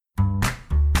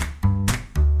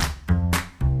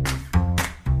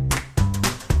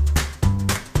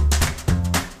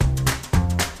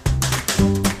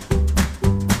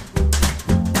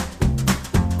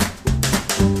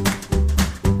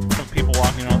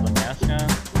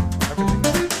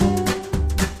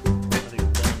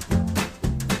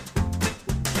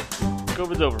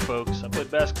season's over, folks. I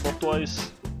played basketball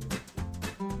twice.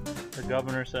 The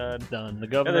governor said Done. The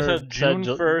Yeah, governor they said June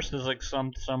Ju- 1st is like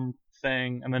some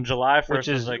thing, and then July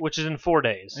 1st which is in 4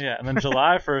 days. yeah, and then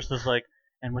July 1st is like,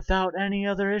 and without any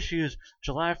other issues,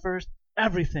 July 1st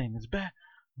everything is back.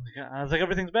 I was like,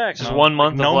 everything's back. Just No, 1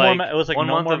 month no of more. like It was like 1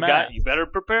 no month more of math. You better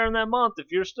prepare in that month if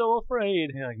you're still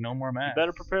afraid. Yeah, like no more math. You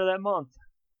better prepare that month.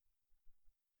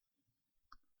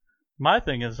 My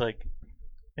thing is like,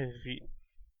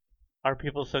 are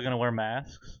people still gonna wear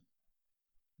masks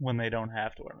when they don't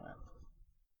have to wear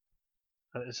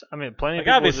masks? I mean, plenty Like, of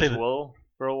people obviously just will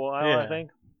for a while. I Yeah. think.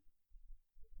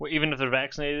 Well, even if they're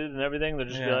vaccinated and everything, they'll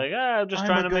just be Yeah. like, I'm just I'm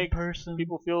trying a to good make person.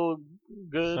 people feel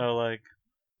good. So like,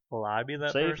 will I be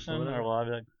that Safe, person, whatever. or will I be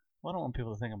like, well, I don't want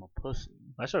people to think I'm a pussy.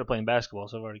 I started playing basketball,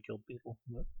 so I've already killed people.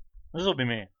 But This will be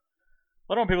me.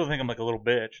 I don't want people to think I'm like a little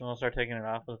bitch, and I'll start taking it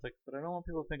off. But it's like, but I don't want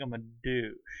people to think I'm a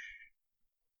douche.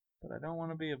 But I don't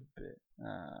want to be a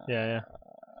bitch. yeah.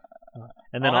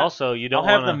 And then I'll also, you don't I'll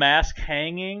have want the mask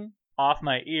hanging off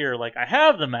my ear, like I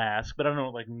have the mask, but I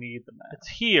don't like need the mask. It's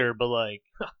here, but like,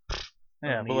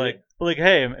 Yeah, don't but need like, it.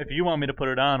 hey, if you want me to put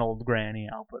it on, old granny,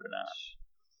 I'll put it on.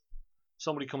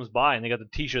 somebody comes by and they got the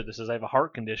T-shirt that says I have a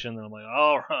heart condition, then I'm like,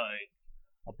 all right,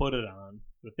 I'll put it on.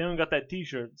 But if they don't got that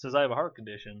T-shirt that says I have a heart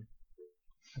condition,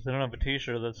 If they don't have a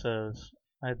T-shirt that says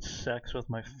I had sex with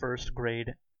my first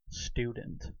grade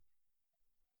student.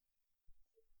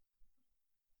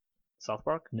 South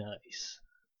Park, nice,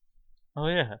 Oh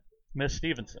yeah, Miss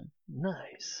Stevenson.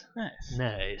 nice.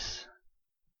 Nice.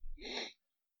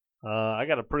 I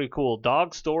got a pretty cool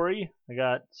dog story. I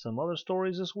got some other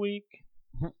stories this week.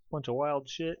 Bunch of wild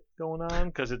shit going on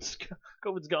because it's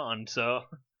COVID's gone. So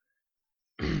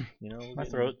My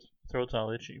throat's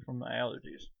all itchy from the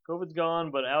allergies. COVID's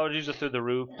gone, but allergies are through the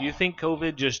roof. Do you think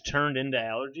COVID just turned into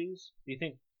allergies? Do you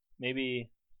think maybe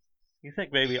You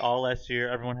think maybe all last year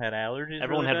everyone had allergies?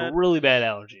 everyone really had bad? really bad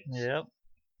allergies? Yep.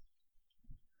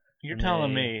 You're And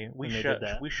telling they- me we and they shut did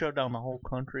that. we shut down the whole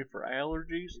country for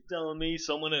allergies? You telling me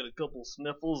someone had a couple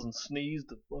sniffles and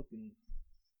sneezed, a fucking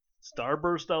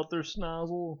starburst out their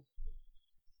snozzle?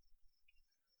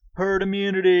 Herd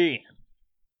immunity.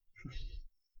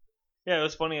 Yeah, it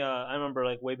was funny. I remember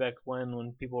like way back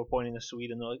when people were pointing to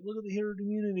Sweden, they're like, "Look at the herd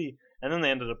immunity," and then they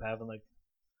ended up having like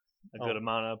a good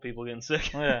amount of people getting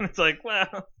sick. Yeah. And it's like,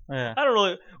 well, Yeah.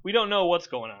 we don't know what's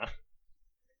going on.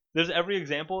 There's every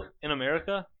example in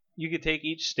America. You could take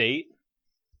each state.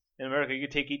 In America, you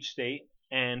could take each state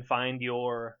and find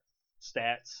your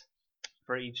stats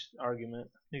for each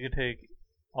argument. You could take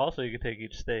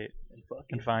each state And fuck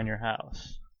and it. find your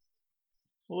house.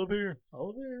 Live here.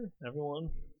 All there. Everyone,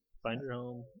 find your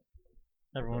home.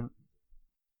 Everyone,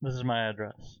 this is my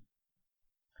address.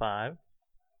 5,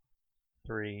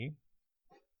 3,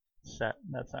 set.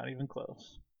 That's not even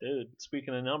close. Dude,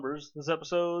 speaking of numbers, this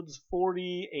episode's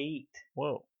 48.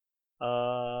 Whoa.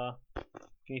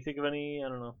 Can you think of any? I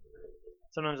don't know.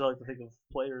 Sometimes I like to think of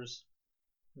players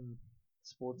and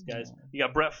sports guys. You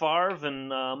got Brett Favre and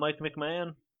Mike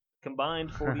McMahon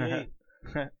combined 48.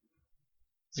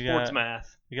 Sports got-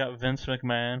 math. You got Vince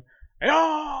McMahon.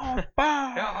 Oh,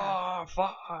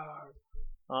 fire!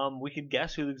 We could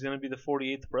guess who's going to be the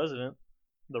 48th president.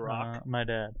 The Rock. My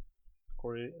dad.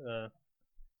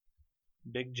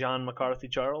 Big John McCarthy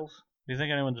Charles. Do you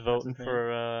think anyone's voting thing.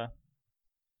 for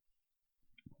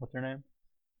what's her name?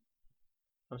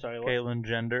 I'm sorry, what? Caitlyn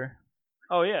Jenner.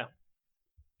 Oh yeah,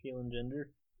 Caitlyn Jenner.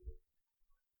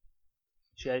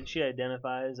 She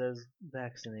identifies as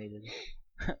vaccinated.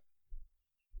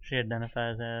 She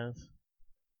identifies as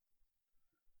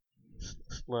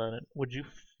slut. Would you?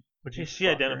 She fuck her?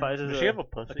 identifies as Does she have a a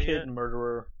pussy kid yet?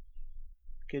 murderer,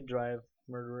 kid drive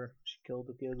murderer. She killed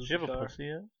the kid. Does with she have the a car. pussy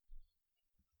yet?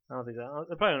 I don't think so.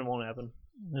 It probably won't happen.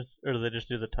 Or do they just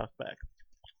do the tuck back?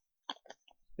 I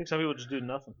think some people just do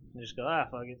nothing. They just go,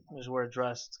 fuck it. They just wear a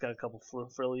dress. It's got a couple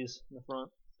frillies in the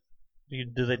front.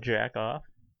 Do they jack off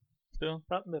still?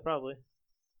 Probably.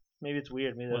 Maybe it's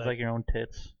weird. Maybe With like your own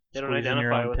tits? they don't Squeezing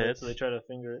your identify own with it, tits? so they try to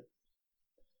finger it.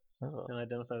 Oh. They don't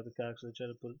identify with the cock, so they try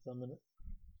to put some in it.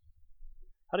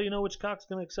 How do you know which cock's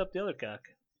going to accept the other cock?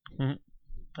 How do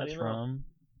That's you know? from.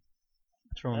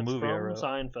 That's from a That's movie I from wrote.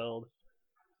 Seinfeld.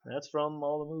 That's from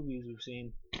all the movies we've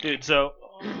seen. Dude, so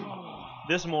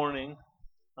this morning,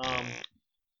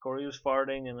 Corey was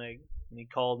farting and he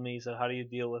called me. He said, "How do you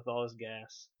deal with all this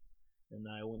gas?" And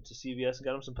I went to CVS and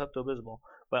got him some Pepto-Bismol.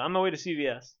 But on my way to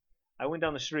CVS, I went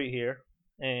down the street here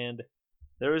and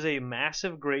there was a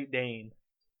massive Great Dane.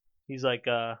 He's like,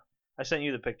 I sent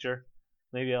you the picture.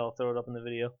 Maybe I'll throw it up in the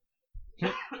video.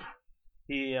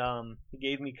 He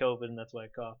gave me COVID and that's why I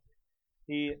coughed.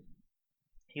 He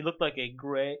he looked like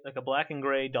a black and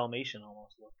gray Dalmatian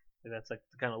almost look. That's like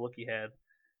the kind of look he had.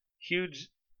 Huge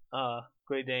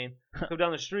Great Dane. Go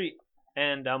down the street,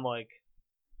 and I'm like,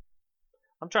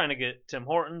 I'm trying to get Tim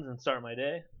Hortons and start my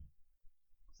day.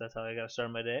 So that's how I got to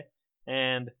start my day.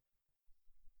 And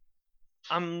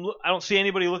I don't see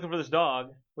anybody looking for this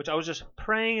dog, which I was just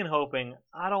praying and hoping.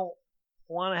 I don't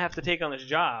want to have to take on this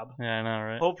job. Yeah, I know,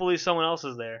 right? Hopefully someone else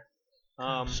is there.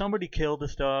 Somebody killed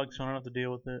this dog, so I don't have to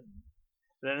deal with it.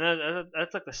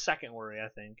 That's like the second worry, I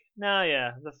think. No,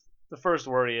 yeah. The first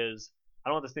worry is I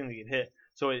don't want this thing to get hit.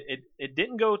 So it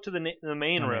didn't go to the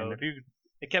main road.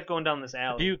 It kept going down this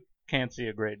alley. If you can't see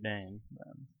a Great Dane,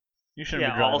 then you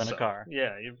shouldn't be driving a car.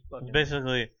 Yeah, you're fucking.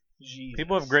 Basically, Jesus.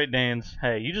 people have Great Danes.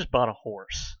 Hey, you just bought a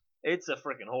horse. It's a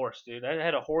freaking horse, dude. I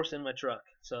had a horse in my truck.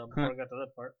 So before I got to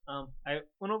that part, I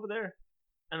went over there,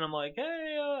 and I'm like,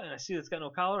 hey, and I see it's got no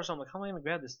collar, so I'm like, how am I gonna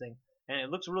grab this thing? And it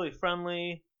looks really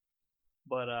friendly,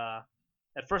 but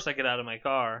at first I get out of my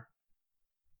car,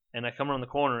 and I come around the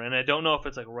corner, and I don't know if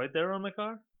it's like right there on my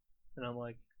car, and I'm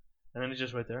like, and then it's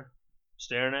just right there,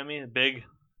 staring at me, a big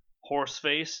horse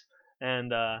face,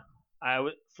 and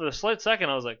for the slight second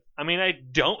I was like, I mean, I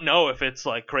don't know if it's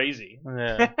like crazy,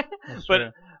 Yeah,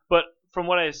 but from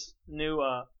what I knew,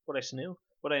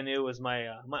 what I knew was my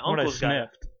uncle's got.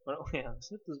 Yeah, I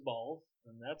sniffed his balls,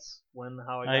 and that's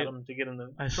how I got him to get in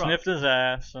the I truck. sniffed his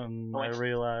ass, and I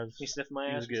realized he sniffed my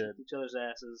ass. We sniffed each other's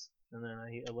asses, and then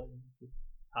I let him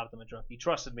hopped in my truck. He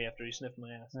trusted me after he sniffed my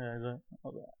ass. Yeah, exactly.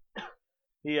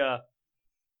 He I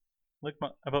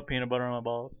put peanut butter on my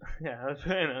balls. Yeah,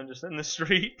 I'm just in the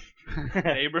street.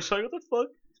 Neighbors like, what the fuck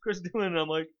is Chris doing? And I'm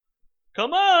like,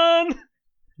 come on!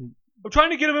 I'm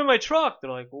trying to get him in my truck. They're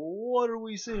like, what are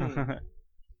we seeing?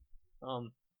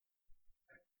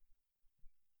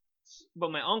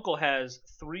 But my uncle has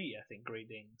 3, I think, Great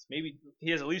Danes. Maybe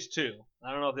he has at least 2.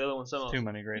 I don't know if the other one's someone else. Too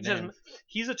many Great Danes.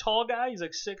 He's a tall guy. He's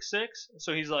like 6'6",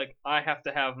 so he's like, I have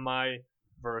to have my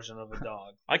version of a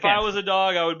dog. If I was a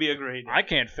dog, I would be a Great Dane. I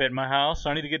can't fit in my house, so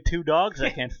I need to get 2 dogs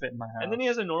that can't fit in my house. And then he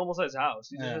has a normal sized house.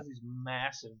 He just has these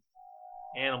massive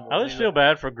animals. I always feel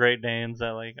bad for Great Danes that,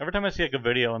 like, every time I see like a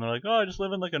video and they're like, oh, I just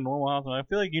live in like a normal house, and I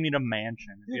feel like you need a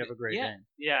mansion if you have a Great Dane.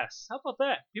 Yes. How about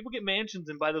that? People get mansions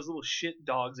and buy those little shit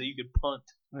dogs that you could punt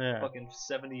fucking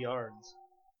 70 yards.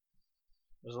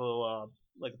 Those little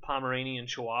like Pomeranian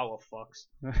Chihuahua fucks.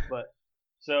 But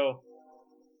so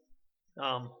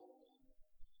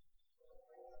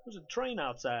there's a train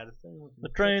outside. The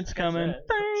train's coming.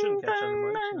 Shouldn't catch on the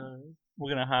mic, you know?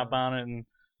 We're gonna hop on it and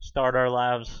start our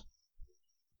lives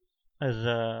as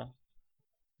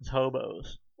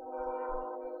hobos.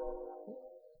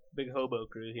 Big hobo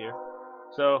crew here.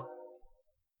 So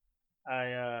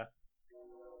the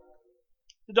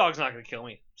dog's not gonna kill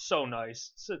me. So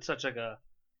nice. It's such like a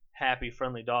happy,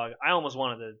 friendly dog. I almost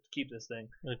wanted to keep this thing.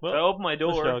 Like, well, so I opened my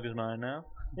door. This dog is mine now.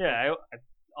 Yeah,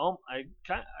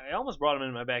 I almost brought him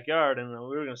in my backyard, and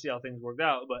we were gonna see how things worked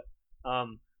out. But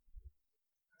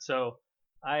so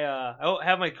I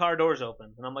have my car doors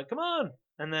open, and I'm like, come on.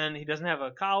 And then he doesn't have a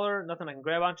collar, nothing I can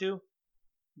grab onto.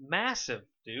 Massive,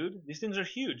 dude. These things are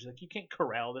huge. Like, you can't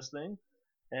corral this thing.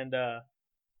 And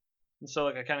so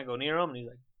like I kind of go near him, and he's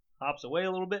like hops away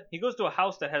a little bit. He goes to a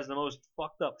house that has the most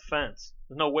fucked up fence.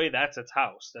 There's no way that's its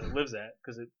house that it lives at,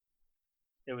 because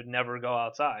it would never go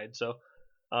outside. So,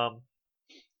 or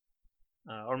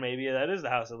maybe that is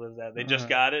the house it lives at. They just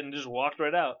got it and just walked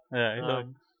right out. Yeah.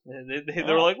 They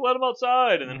were like, let him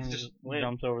outside, and then he just went.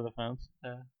 Jumps over the fence.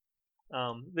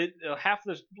 Half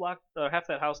this block, half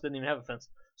that house didn't even have a fence.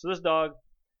 So this dog,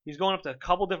 he's going up to a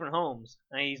couple different homes,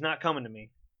 and he's not coming to me.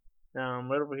 Now I'm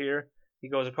right over here. He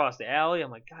goes across the alley.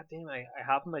 I'm like, God damn! I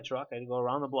hop in my truck. I go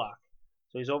around the block.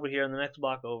 So he's over here in the next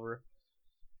block over,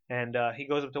 and he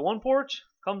goes up to one porch,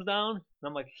 comes down, and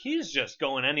I'm like, he's just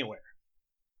going anywhere.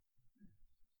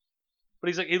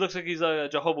 But he looks like he's a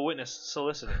Jehovah's Witness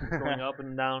solicitor. He's going up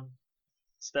and down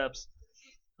steps,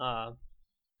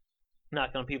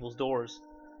 knocking on people's doors.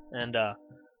 And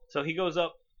so he goes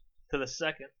up to the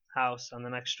second house on the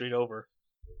next street over.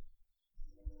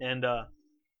 And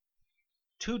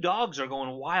 2 dogs are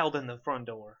going wild in the front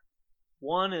door.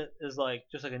 One is like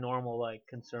just like a normal, like,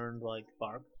 concerned, like,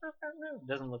 bark. It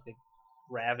doesn't look like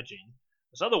ravaging.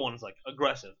 This other one is like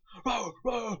aggressive.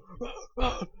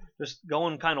 Just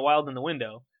going kind of wild in the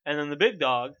window. And then the big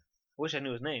dog, I wish I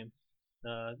knew his name.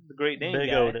 The Great Dane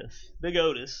guy. Big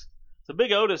Otis. So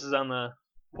Big Otis is on the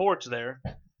porch there,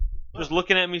 just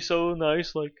looking at me so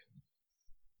nice, like,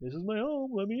 this is my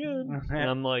home, let me in. And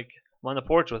I'm like, I'm on the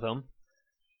porch with him,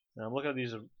 and I'm looking at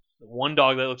these one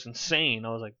dog that looks insane.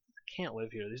 I was like, I can't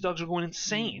live here. These dogs are going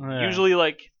insane. Yeah. Usually,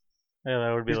 like, Yeah,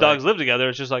 that would be these like, dogs live together.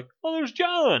 It's just like, oh, there's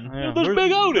John. yeah, There's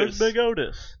Big Otis. There's Big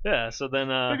Otis. Yeah. So then,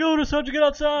 Big Otis, how'd you get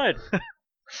outside?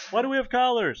 Why do we have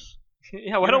collars?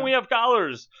 yeah, why don't we have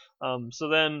collars? So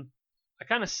then I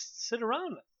kind of sit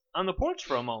around on the porch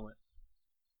for a moment,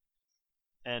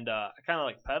 and I kind of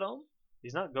like pet him.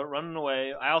 He's not running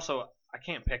away. I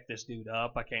can't pick this dude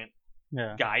up. I can't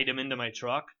Yeah. guide him into my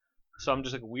truck. So I'm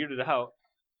just like weirded out.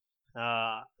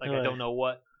 Like I don't know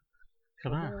what.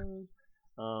 Come on.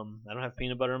 I don't have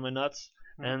peanut butter in my nuts.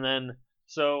 Hmm. And then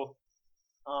so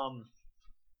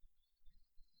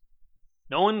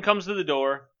no one comes to the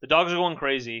door. The dogs are going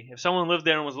crazy. If someone lived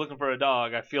there and was looking for a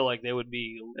dog, I feel like they would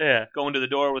be going to the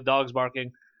door with dogs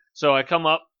barking. So I come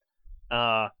up.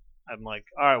 I'm like,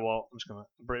 all right, well, I'm just gonna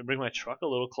bring my truck a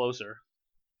little closer.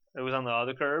 It was on the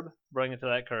other curb. Bring it to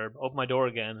that curb. Open my door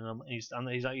again, and he's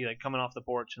like coming off the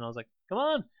porch, and I was like, come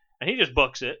on, and he just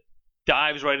books it,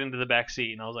 dives right into the back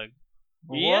seat, and I was like,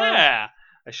 yeah.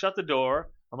 I shut the door.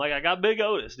 I'm like, I got Big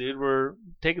Otis, dude. We're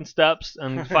taking steps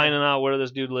and finding out where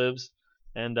this dude lives,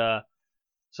 and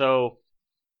so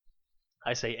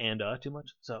I say too much.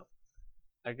 So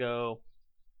I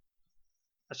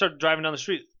start driving down the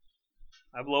street.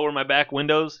 I lower my back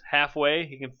windows halfway.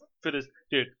 He can fit his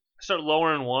dude. I start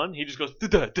lowering one. He just goes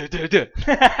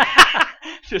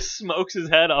just smokes his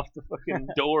head off the fucking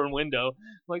door and window.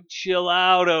 I'm like, chill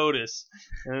out, Otis.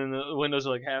 And the windows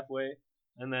are like halfway.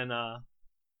 And then I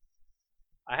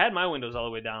had my windows all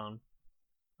the way down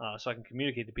so I can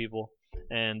communicate to people.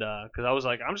 And because I was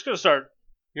like, I'm just gonna start.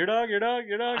 Your dog.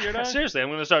 Seriously, I'm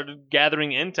gonna start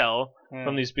gathering intel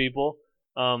from these people.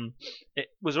 It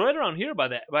was right around here by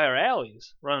our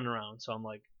alleys, running around. So I'm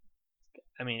like,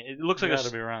 I mean, it looks like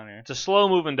be around here. It's a slow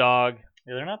moving dog.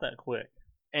 Yeah, they're not that quick.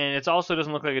 And it also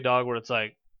doesn't look like a dog where it's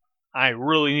like, I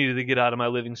really needed to get out of my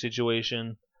living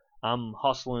situation. I'm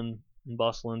hustling and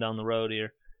bustling down the road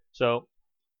here. So,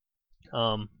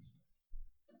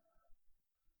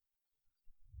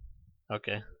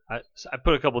 okay. I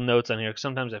put a couple notes on here because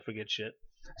sometimes I forget shit.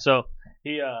 So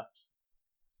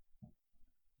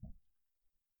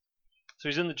So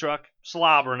he's in the truck,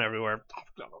 slobbering everywhere,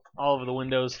 all over the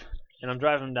windows, and I'm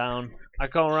driving down. I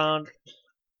come around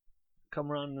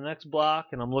the next block,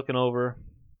 and I'm looking over.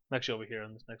 I'm actually over here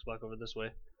on this next block over this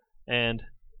way. And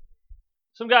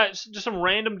some guy, just some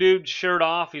random dude, shirt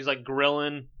off. He's like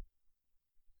grilling.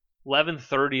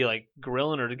 11:30, like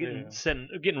grilling or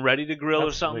getting ready to grill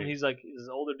or something. He's like, he's an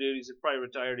older dude. He's probably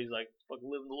retired. He's like, fucking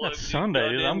living the life. It's Sunday,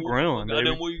 dude. I'm grilling, baby.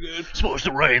 Goddamn weekend. It's supposed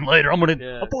to rain later. I'm gonna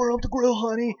fire up the grill,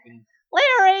 honey.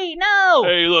 Larry, no!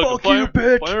 Hey, look, Fuck you,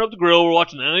 bitch. Firing up the grill. We're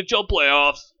watching the NHL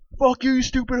playoffs. Fuck you, you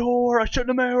stupid whore. I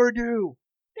shouldn't have married you.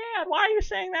 Dad, why are you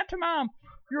saying that to Mom?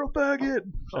 You're a faggot.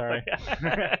 Sorry.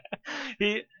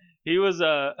 He was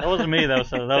That wasn't me. That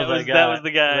was that guy. That was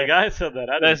the guy. The guy said that.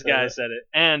 This guy said it,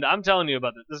 and I'm telling you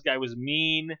about this. This guy was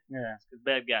mean. Yeah.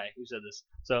 Bad guy who said this.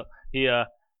 So he I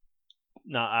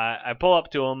pull up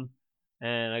to him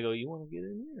and I go, "You want to get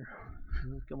in here?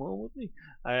 Come on with me."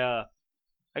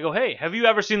 I go, "Hey, have you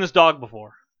ever seen this dog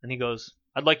before?" And he goes,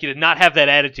 "I'd like you to not have that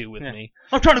attitude with me.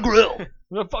 I'm trying to grill.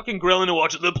 I'm fucking grilling and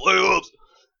watching the playoffs."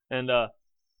 And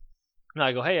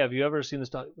I go, "Hey, have you ever seen this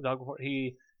dog before?"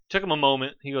 He took him a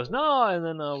moment. He goes, "No," and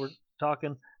then we're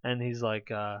talking, and he's like,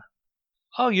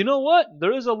 "Oh, you know what?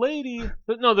 There is a lady.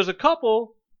 No, there's a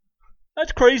couple."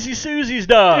 That's Crazy Susie's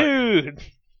dog. Dude,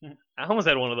 I almost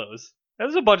had one of those.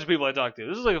 There's a bunch of people I talked to.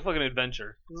 This is like a fucking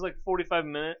adventure. This is like a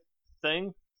 45-minute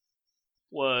thing.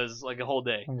 Was like a whole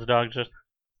day. And the dog just...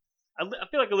 I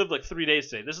feel like I lived like 3 days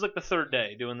today. This is like the third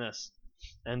day doing this.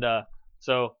 And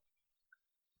so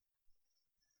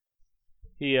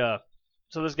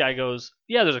so this guy goes,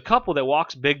 "Yeah, there's a couple that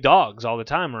walks big dogs all the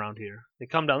time around here. They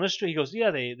come down this street." He goes,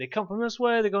 "Yeah, they come from this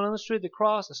way. They go down the street. They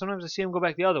cross. And sometimes I see them go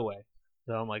back the other way."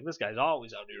 So I'm like, this guy's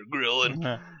always out here grilling.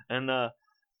 And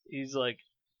he's like,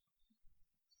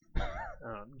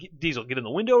 "Diesel, get in the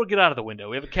window or get out of the window.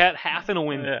 We have a cat half in a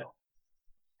window.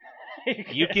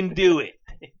 You can do it."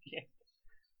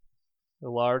 The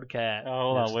lard cat.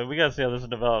 Oh, hold on. Wait, we gotta see how this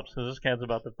develops, because this cat's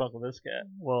about to fuck with this cat.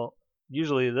 Well,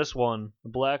 usually this one, the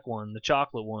black one, the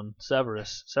chocolate one,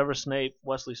 Severus Snape,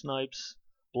 Wesley Snipes,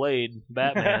 Blade,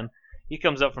 Batman, he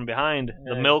comes up from behind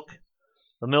the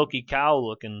milky cow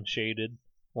looking shaded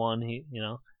one. He,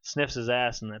 sniffs his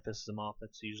ass and that pisses him off.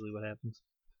 That's usually what happens.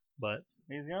 But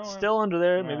He's going. still under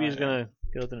there. Maybe he's gonna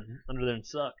get under there and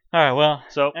suck. All right. Well.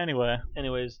 So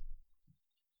anyways,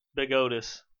 Big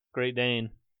Otis, Great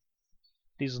Dane.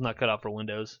 Diesel's not cut out for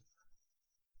windows.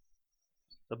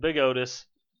 The Big Otis.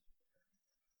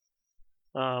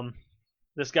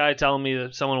 This guy telling me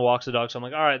that someone walks the dog, so I'm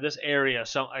like, all right, this area.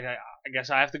 So I guess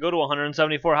I have to go to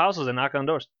 174 houses and knock on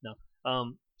doors. No.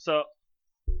 So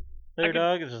Their could-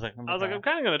 dog is just like. I was like, I'm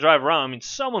kind of gonna drive around. I mean,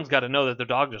 someone's got to know that their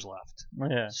dog just left.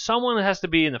 yeah. Someone has to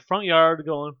be in the front yard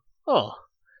going, oh,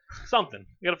 something.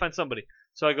 You gotta find somebody.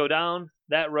 So I go down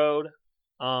that road.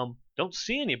 Don't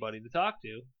see anybody to talk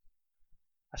to.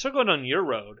 I start going down your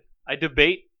road. I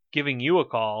debate giving you a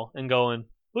call and going,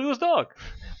 look at this dog.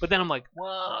 But then I'm like, well,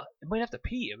 I might have to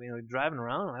pee. I mean, like, driving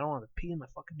around, I don't want to pee in my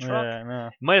fucking truck. Yeah, no.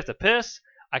 Might have to piss.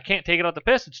 I can't take it out to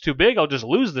piss. It's too big. I'll just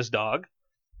lose this dog.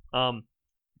 Well,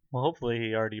 hopefully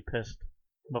he already pissed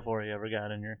before he ever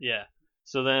got in here. Yeah.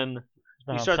 So then He's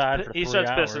been he outside for 3 starts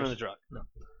hours. pissing in the truck. No,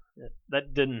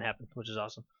 that didn't happen, which is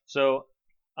awesome. So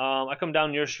I come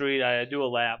down your street. I do a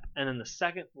lap, and then the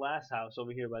second last house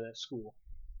over here by that school.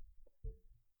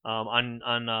 On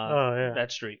Oh yeah.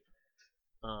 that street,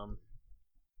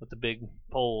 with the big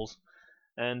poles,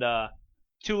 and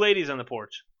 2 ladies on the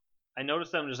porch. I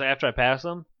noticed them just after I passed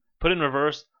them. Put it in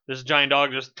reverse. This giant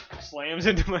dog just slams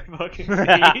into my fucking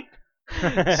feet.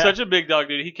 Such a big dog,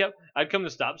 dude. I'd come to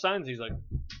stop signs. He's like,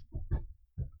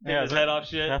 Yeah, his head off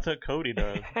shit. That's what Cody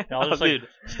does. I'll Oh, just like dude.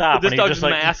 stop. But this and he dog's just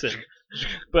like massive.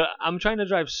 But I'm trying to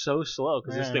drive so slow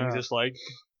because this Yeah, I thing's know. just like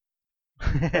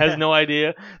has no idea.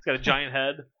 It's got a giant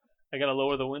head. I gotta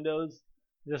lower the windows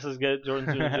just as good.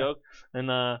 Jordan's doing a joke.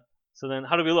 And so then,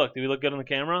 how do we look? Do we look good on the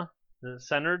camera? Is it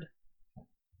centered?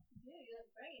 Yeah, you look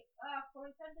great.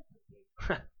 47 with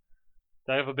you.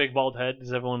 Do I have a big bald head?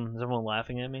 Is everyone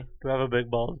laughing at me? Do I have a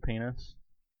big bald penis?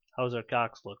 How's our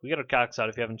cocks look? We got our cocks out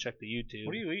if you haven't checked the YouTube.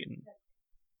 What are you eating?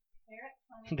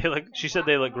 They look. She said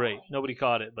they look great. Nobody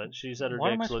caught it, but she said her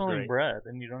Why am I dicks look smelling great. bread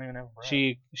and you don't even have bread?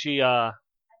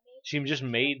 She just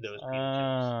made those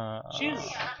potato chips.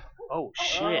 She's. Oh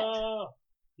shit!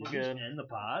 We're Did you good. end the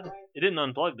pod? It didn't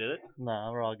unplug, did it? No,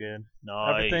 we're all good.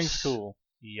 Nice. Everything's cool.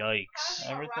 Yikes.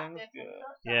 Everything's good.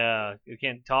 Yeah, you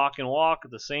can't talk and walk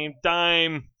at the same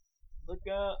time. Look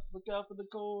out for the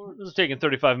cord. This is taking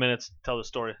 35 minutes to tell the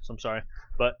story, so I'm sorry.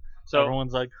 But so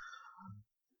Everyone's like,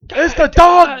 "Is the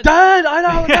dog dead? I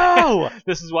don't know."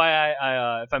 this is why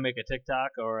I if I make a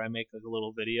TikTok or I make like a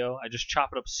little video, I just chop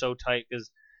it up so tight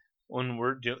because when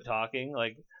we're talking,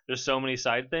 like there's so many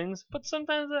side things. But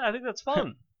sometimes I think that's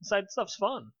fun. Side stuff's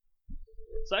fun.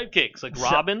 Sidekicks like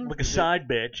Robin. Like a side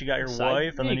bitch. You got your Side-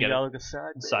 wife, and yeah, then you you gotta- got like a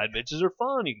side bitch. Side bitches are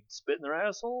fun. You can spit in their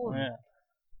asshole and Yeah.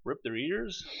 rip their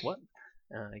ears. What?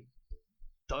 And I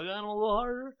tug on a little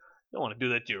harder. Don't want to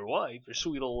do that to your wife, your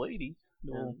sweet old lady.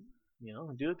 Don't,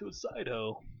 do it to a side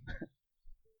hoe.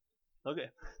 Okay,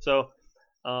 so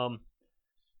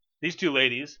these 2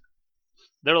 ladies,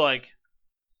 they're like,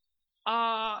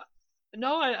 no,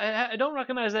 I don't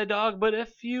recognize that dog, but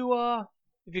if you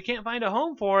can't find a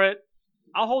home for it,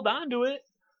 I'll hold on to it.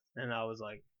 And I was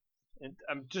like,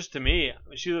 just to me,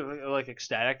 she was like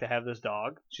ecstatic to have this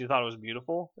dog. She thought it was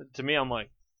beautiful. To me, I'm like,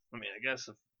 I mean, I guess,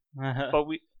 but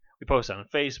we posted on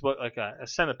Facebook. Like I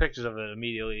sent the pictures of it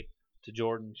immediately to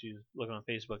Jordan. She's looking on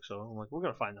Facebook, so I'm like, we're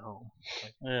gonna find the home.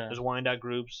 Like, Yeah. there's Wyandotte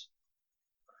groups.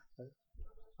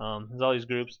 There's all these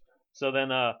groups. So then,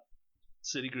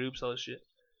 city groups, all this shit.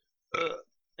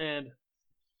 And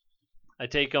I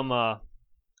take them,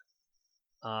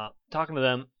 talking to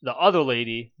them. The other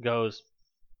lady goes,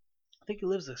 I think he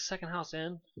lives the second house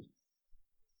in.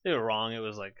 They were wrong. It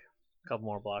was like a couple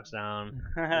more blocks down,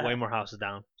 way more houses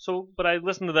down. So, but I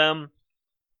listened to them.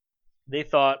 They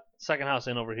thought second house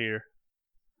in over here.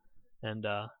 And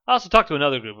I also talked to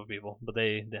another group of people, but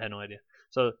they had no idea.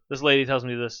 So this lady tells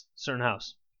me this certain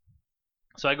house.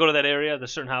 So I go to that area,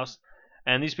 this certain house,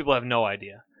 and these people have no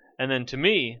idea. And then to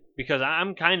me, because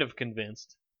I'm kind of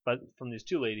convinced, but from these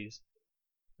 2 ladies,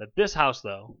 that this house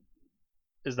though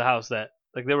is the house that,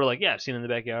 like, they were like, yeah, I've seen it in the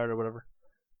backyard or whatever.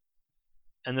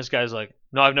 And this guy's like,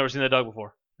 no, I've never seen that dog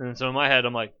before. And so in my head,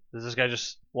 I'm like, is this guy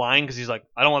just lying? Because he's like,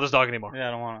 I don't want this dog anymore. Yeah,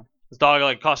 I don't want This dog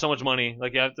like costs so much money.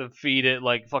 Like you have to feed it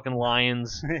like fucking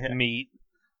lion's Yeah. meat,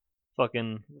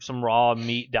 fucking some raw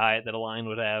meat diet that a lion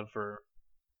would have for,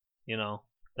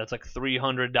 that's like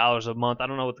 $300 a month. I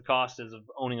don't know what the cost is of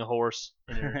owning a horse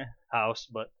in your to. house,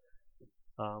 but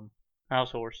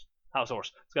House horse. house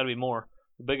horse. It's got to be more.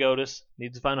 The Big Otis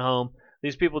needs to find a home.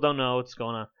 These people don't know what's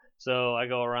going on. So I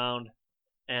go around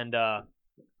and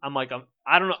I'm like,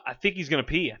 I don't know. I think he's gonna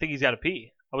pee. I think he's got to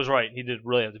pee. I was right. He did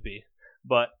really have to pee,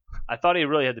 but I thought he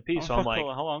really had to pee. So I'm like,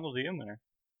 how long was he in there?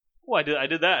 well, I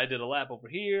did that. I did a lap over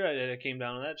here. I came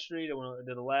down on that street. I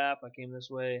did a lap. I came this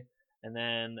way, and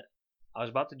then I was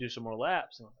about to do some more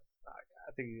laps. And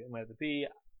I think I might have to pee.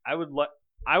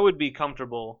 I would be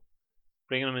comfortable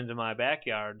bringing him into my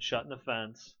backyard, shutting the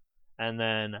fence, and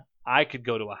then I could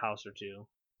go to a house or 2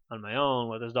 on my own,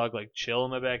 let this dog like chill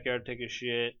in my backyard, take a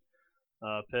shit,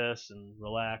 piss and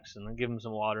relax, and then give him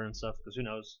some water and stuff. Because who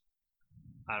knows?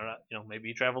 I don't know. Maybe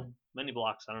he traveled many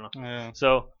blocks. I don't know. Yeah.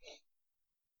 So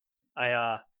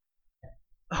I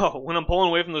when I'm pulling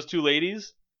away from those two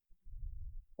ladies,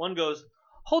 one goes,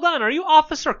 "Hold on, are you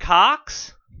Officer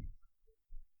Cox?"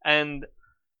 And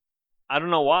I don't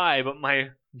know why, but my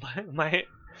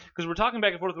because we're talking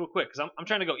back and forth real quick. Because I'm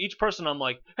trying to go each person. I'm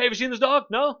like, "Hey, have you seen this dog?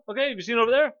 No? Okay. Have you seen it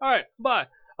over there? All right. Bye.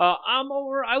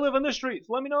 I live on this street.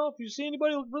 So let me know if you see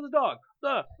anybody looking for the dog."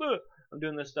 I'm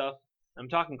doing this stuff. I'm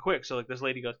talking quick. So like this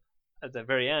lady goes at the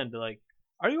very end, like,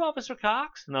 "Are you Officer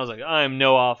Cox?" And I was like, "I am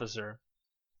no officer."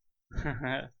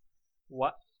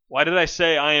 What? Why did I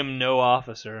say I am no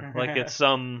officer? Like it's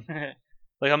some,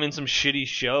 like I'm in some shitty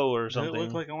show or Does it something.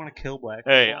 look like I want to kill black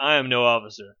Hey, people? I am no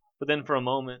officer. But then for a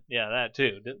moment, yeah, that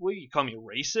too. What, you call me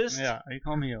racist? Yeah, are you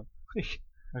calling me a? Are you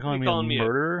You calling calling me me a a-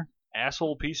 murderer?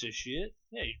 Asshole piece of shit.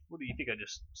 Yeah, what do you think? I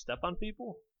just step on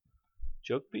people,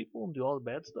 choke people, and do all the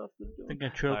bad stuff that I'm doing? Think I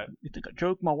choked? Alright. You think I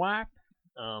choked my wife?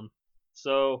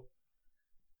 So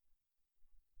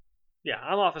yeah,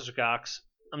 I'm Officer Cox.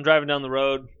 I'm driving down the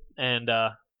road, and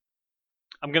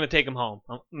I'm gonna take him home,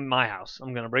 my house.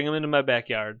 I'm gonna bring him into my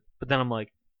backyard. But then I'm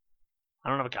like, I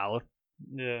don't have a collar.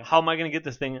 Yeah. How am I gonna get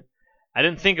this thing? I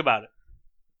didn't think about it.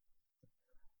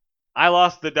 I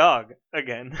lost the dog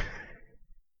again.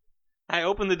 I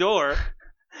opened the door,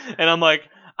 and I'm like,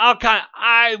 I'm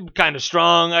kind of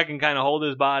strong. I can kind of hold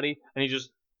his body, and he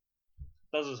just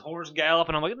does his horse gallop,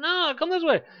 and I'm like, no, come this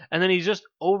way. And then he's just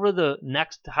over the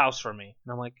next house from me,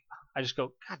 and I'm like, I just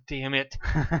go, God damn it!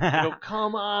 I go,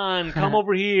 come on, come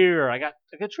over here. I got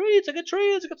treats, I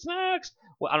got snacks.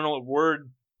 Well, I don't know what word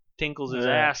tinkles his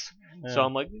Yeah. ass. Yeah. So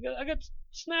I'm like, I got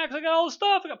snacks, I got all the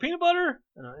stuff, I got peanut butter.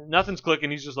 Nothing's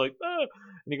clicking. He's just like, ah.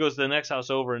 And he goes to the next house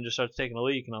over and just starts taking a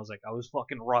leak. And I was like, I was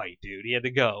fucking right, dude. He had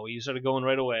to go. He started going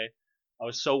right away. I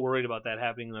was so worried about that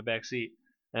happening in the back seat.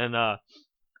 And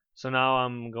so now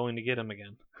I'm going to get him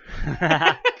again.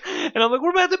 And I'm like,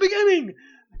 we're back at the beginning.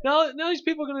 Now these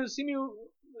people are gonna see me.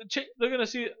 They're gonna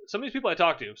see some of these people I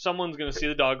talk to. Someone's gonna see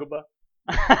the dog go by,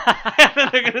 and then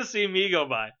they're gonna see me go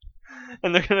by,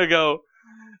 and they're gonna go,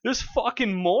 "This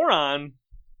fucking moron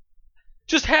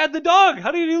just had the dog.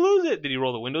 How did he lose it? Did he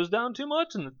roll the windows down too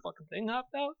much and the fucking thing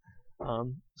hopped out?"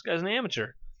 This guy's an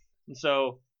amateur, and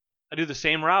so I do the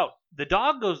same route. The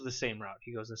dog goes the same route.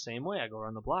 He goes the same way. I go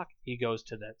around the block. He goes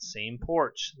to that same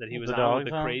porch that he was The on with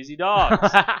dog's the on? crazy dogs.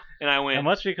 And I It went,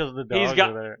 must be because the dogs he's got,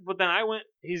 are there. but then I went,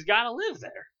 he's got to live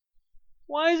there.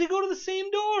 Why does he go to the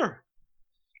same door?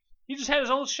 He just had his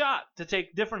own shot to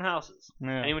take different houses.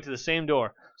 Yeah. And he went to the same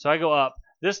door. So I go up.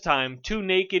 This time, two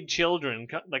naked children,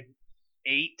 like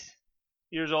 8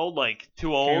 years old, like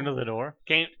too old, Came to the door.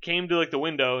 came to like the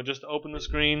window and just opened the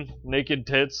screen, naked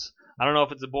tits. I don't know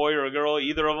if it's a boy or a girl,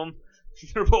 either of them.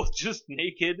 They're both just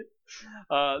naked,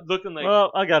 looking like.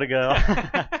 Well, I gotta go.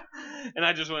 And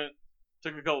I just went,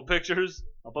 took a couple pictures.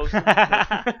 I'll post them.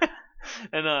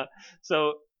 And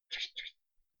so,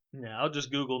 yeah, I'll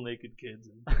just Google naked kids.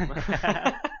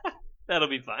 And that'll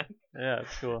be fine. Yeah,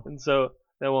 it's cool. And so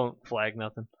that won't flag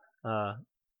nothing.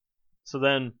 So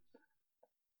then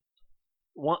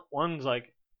one's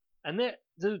like, and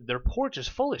dude, their porch is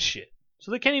full of shit.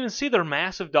 So they can't even see their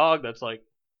massive dog that's like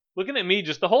looking at me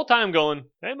just the whole time going,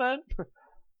 hey man,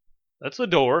 that's the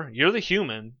door. You're the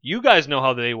human. You guys know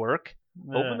how they work.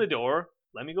 Open the door.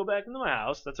 Let me go back into my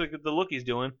house. That's what the look he's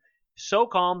doing. So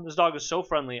calm. This dog is so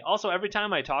friendly. Also, every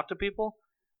time I talk to people,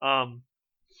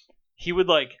 he would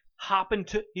like hop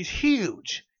into. He's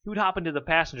huge. He would hop into the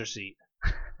passenger seat,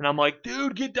 and I'm like,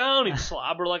 dude, get down. He'd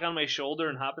slobber like on my shoulder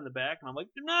and hop in the back, and I'm like,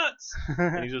 you're nuts.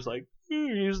 And he's just like,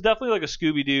 he was definitely like a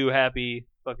Scooby Doo happy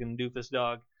fucking doofus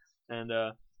dog, and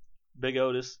Big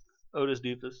Otis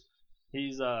Doofus.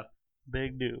 He's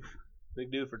Big doof.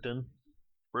 Big Dooferton.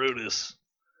 Brutus.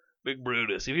 Big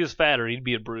Brutus. If he was fatter, he'd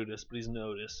be a Brutus, but he's an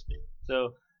Otis.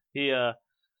 So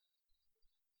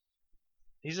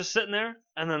he's just sitting there,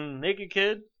 and then naked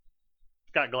kid,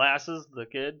 got glasses. The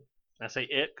kid, I say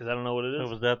it because I don't know what it So is.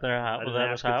 was that their house? Was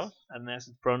that his house? I didn't ask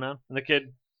its pronoun. And the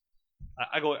kid,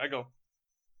 I go,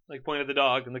 like point at the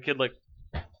dog, and the kid like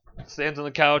stands on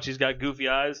the couch. He's got goofy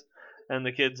eyes, and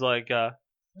the kid's like, dog,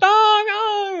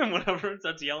 and whatever,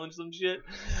 starts yelling some shit.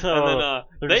 So And then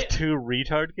there's they, two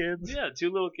retard kids. yeah,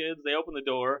 two little kids. They open the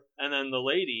door, and then the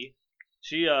lady,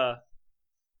 she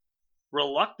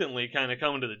reluctantly kind of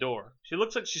coming to the door. She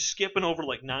looks like she's skipping over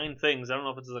like 9 things. I don't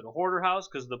know if it's like a hoarder house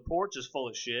because the porch is full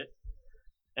of shit.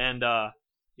 And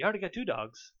you already got 2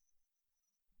 dogs.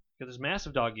 You got this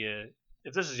massive dog.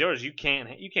 If this is yours, you can't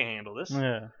handle this.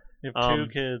 Yeah. You have 2 Um,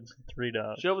 kids, 3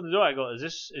 dogs. She opened the door. I go, is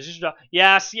this your dog?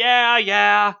 Yes,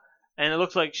 yeah. and it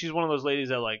looks like she's one of those ladies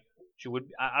that like she would.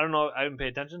 I don't know. I didn't pay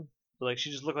attention, but like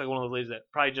she just looked like one of those ladies that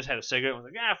probably just had a cigarette and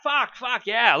was like, yeah, fuck,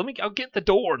 yeah. I'll get the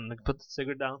door and like, put the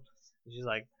cigarette down. And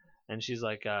she's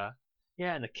like,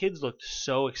 yeah. And the kids looked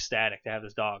so ecstatic to have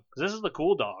this dog because this is the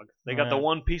cool dog. They got the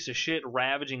one piece of shit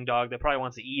ravaging dog that probably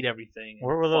wants to eat everything.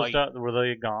 Where were those dogs? Were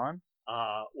they gone?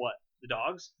 What? The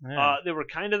dogs? Yeah. They were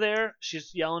kind of there.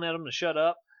 She's yelling at them to shut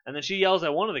up. And then she yells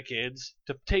at one of the kids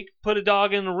to put a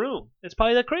dog in the room. It's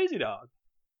probably that crazy dog.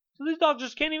 So these dogs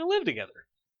just can't even live together.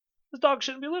 This dog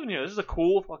shouldn't be living here. This is a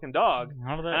cool fucking dog.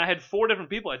 How did that? And I had 4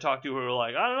 different people I talked to who were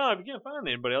like, I don't know, if you can't find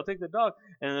anybody, I'll take the dog.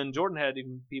 And then Jordan had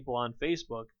even people on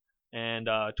Facebook and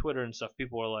Twitter and stuff.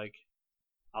 People were like,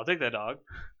 I'll take that dog.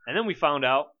 And then we found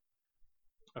out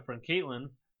our friend Caitlin,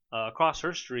 across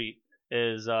her street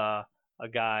is a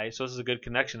guy. So this is a good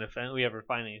connection if we ever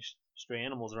find any stray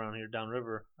animals around here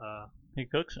downriver. He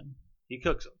cooks them. He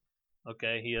cooks them.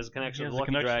 Okay, he has a connection He has with a Lucky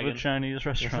connection Dragon. with Chinese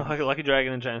restaurant. Lucky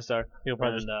Dragon and China Star. He'll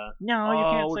probably And, no, you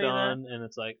can't say done. And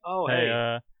it's like, oh, that.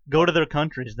 hey. Go to their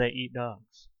countries. They eat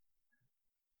dogs.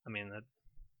 I mean, that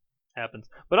happens.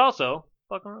 But also,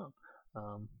 fuck around.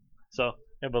 So,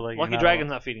 Yeah, but like Lucky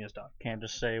Dragon's not feeding his dog. can't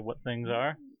just say what things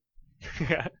are.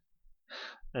 Yeah.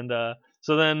 And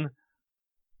so then,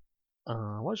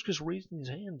 why is Chris raising his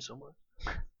hand so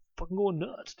much? Fucking going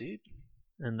nuts, dude.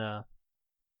 And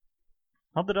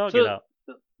How'd the dog So- get out?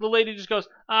 the lady just goes,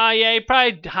 yeah, he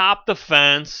probably hopped the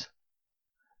fence.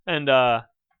 And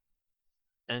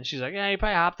she's like, yeah, he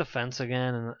probably hopped the fence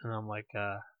again. And I'm like,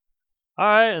 all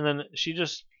right. And then she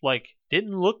just like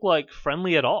didn't look like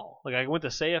friendly at all. Like I went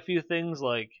to say a few things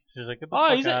like, She's like, get the oh,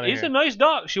 fuck he's out a of nice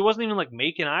dog. She wasn't even like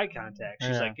making eye contact.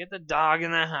 She's Yeah. like, get the dog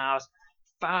in the house.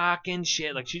 Fucking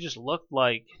shit. Like she just looked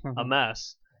like a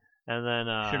mess. And then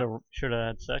Should have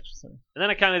had sex with her. and then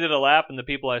I kind of did a lap, and the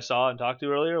people I saw and talked to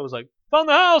earlier was like, found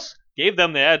the house. Gave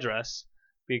them the address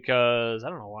because I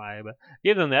don't know why, but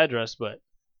gave them the address. But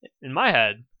in my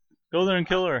head, Go there and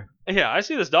kill her. yeah, I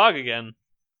see this dog again.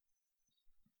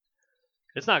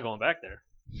 It's not going back there.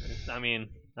 I mean,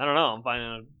 I don't know. I'm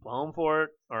finding a home for it,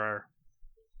 or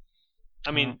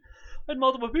I mean, I had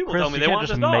multiple people Chris, tell me you they can't want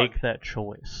just this dog. make that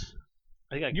choice.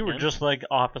 I think I You were can. just like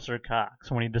Officer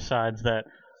Cox when he decides that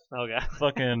okay.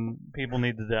 fucking people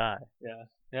need to die.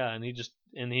 Yeah, and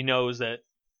he knows that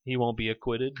he won't be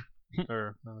acquitted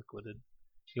or not acquitted.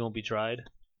 He won't be tried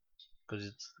because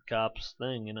it's the cops'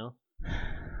 thing, you know.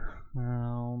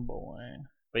 Oh boy.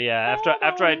 But yeah,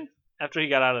 after he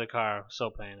got out of the car, I was so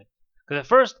panicked because at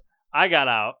first I got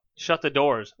out, shut the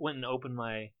doors, went and opened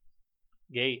my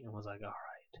gate, and was like, all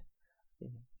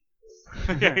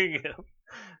right,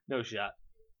 no shot.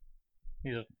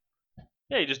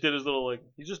 He just did his little like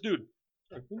he's just dude.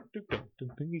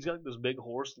 He's got this big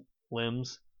horse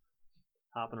limbs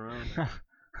hopping around.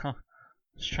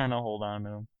 Just trying to hold on to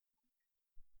him.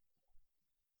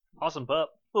 Awesome pup.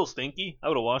 A little stinky. I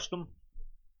would have washed him.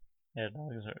 Yeah,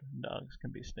 dogs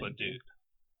can be stinky. But dude,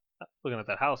 looking at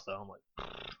that house though, I'm like,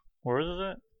 Where is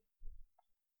it?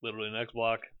 literally next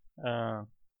block.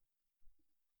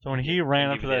 So when he ran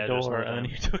up give to you the that address door another and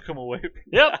then time. he took him away from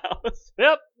Yep. the house.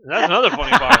 Yep. That's another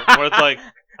funny part where it's like,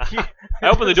 I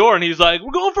opened the door and he's like,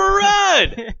 we're going for a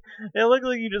ride. It looked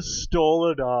like you just stole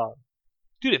a dog.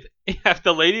 Dude, if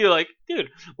the lady like, dude,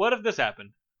 what if this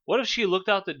happened? What if she looked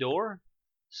out the door,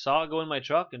 saw it go in my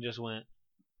truck, and just went,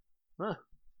 huh?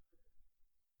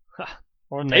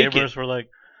 Or Take neighbors were like,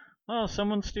 oh,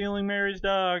 someone's stealing Mary's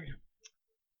dog.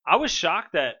 I was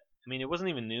shocked that, I mean, it wasn't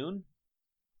even noon.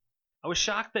 I was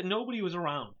shocked that nobody was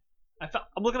around. I'm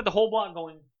looking at the whole block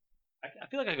going, I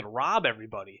feel like I could rob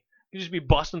everybody. You could just be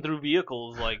busting through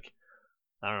vehicles like,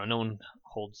 I don't know, no one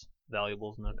holds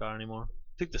valuables in their car anymore.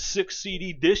 Take the 6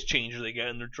 CD disc changer they got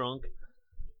in their trunk.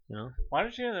 You know? Why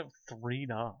did she have 3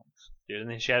 dogs? Dude, and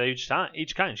then she had each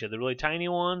kind. She had the really tiny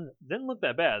one. Didn't look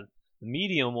that bad. The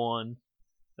medium one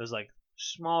was like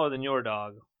smaller than your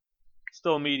dog.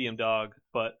 Still a medium dog,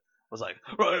 but was like,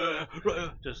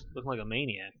 just looking like a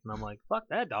maniac. And I'm like, fuck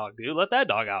that dog, dude. Let that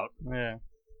dog out. Yeah.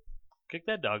 Kick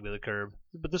that dog to the curb.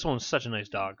 But this one's such a nice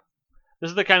dog. This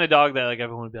is the kind of dog that like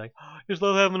everyone would be like, oh, I just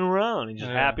love having him around. He's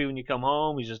just Yeah. happy when you come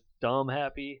home. He's just dumb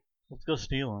happy. Let's go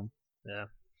steal him.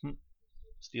 Yeah.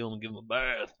 Steal him and give him a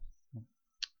bath.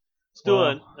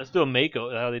 Well- Let's do a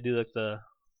makeover. How they do like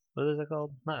what is that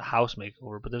called? Not a house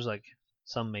makeover, but there's like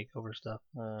some makeover stuff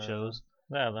shows.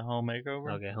 Yeah, the home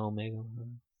makeover. Okay, home makeover.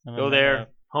 And Go then they there, have-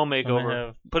 home then they makeover.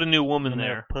 have- Put a new woman then they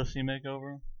there. have pussy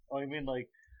makeover. Oh, you mean like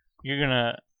you're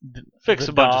gonna Fix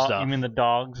the a bunch of dog- stuff. You mean the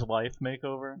dog's life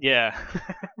makeover? Yeah.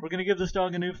 We're gonna give this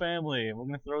dog a new family. We're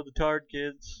gonna throw the Tard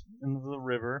kids into the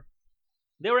river.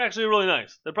 They were actually really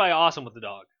nice. They're probably awesome with the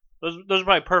dog. Those are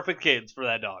probably perfect kids for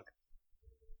that dog.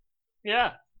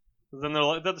 Yeah. Then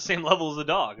they're at the same level as the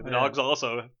dog. The Yeah. dog's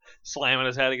also slamming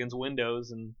his head against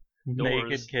windows and Naked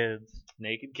doors. kids.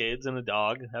 Naked kids and a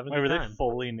dog having Wait, a were good they time.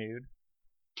 fully nude?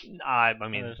 I Or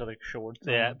mean, there's like shorts.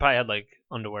 yeah, on? probably had like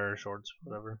underwear or shorts,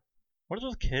 whatever. What are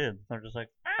those kids? They're just like,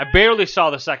 I barely saw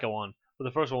the second one, but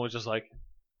the first one was just like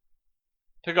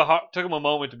took him a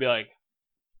moment to be like,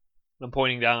 I'm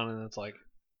pointing down and it's like,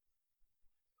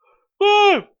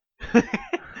 woo,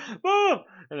 woo,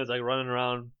 and it's like running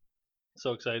around,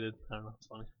 so excited. I don't know, it's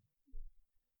funny.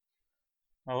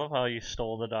 I love how you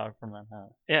stole the dog from that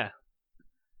house. Yeah.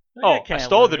 Like, Oh, I can't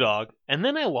stole live the here. dog, and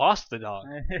then I lost the dog,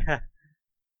 Yeah.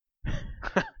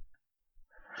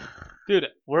 dude.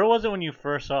 Where was it when you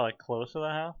first saw it? Close to the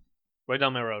house? Right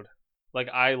down my road. Like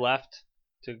I left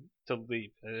to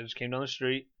leave. It just came down the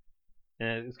street,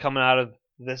 and it's coming out of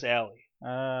this alley.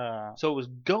 So it was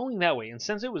going that way, and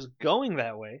since it was going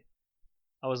that way,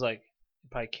 I was like,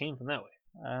 it probably came from that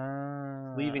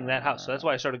way, leaving that house. So that's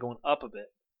why I started going up a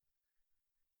bit.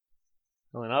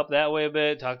 Going up that way a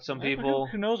bit, talked to some people.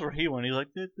 Who knows where he went? He's like,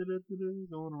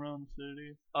 going around the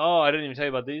city. Oh, I didn't even tell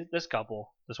you about this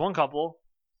couple. This one couple.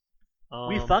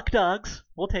 We fuck dogs.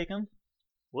 We'll take him.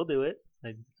 We'll do it. I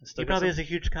He still got probably some, has a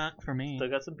huge cock for me. still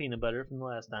got some peanut butter from the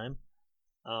last time.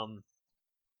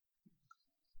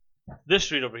 This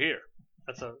street over here.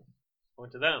 I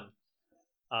went to them.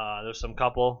 There's some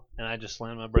couple, and I just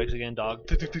slammed my brakes again, dog.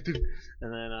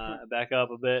 And then I back up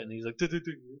a bit, and he's like,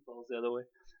 falls the other way.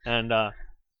 And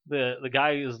the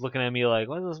guy is looking at me like,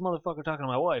 why is this motherfucker talking to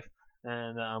my wife?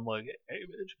 And I'm like, hey,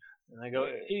 bitch. And I go,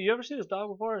 hey, you ever see this dog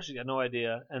before? She got no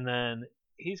idea. And then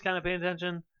he's kind of paying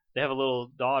attention. They have a little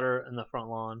daughter in the front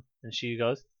lawn, and she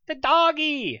goes, the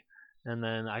doggy. And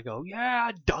then I go,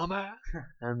 yeah, dumbass.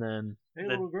 And then, Hey,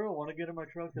 little girl, want to get in my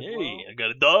truck as hey, well? I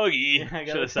got a doggy. Yeah, I got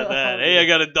Should a have said that. dog. Hey, I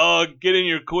got a dog. Get in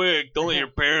here quick. Don't let your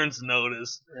parents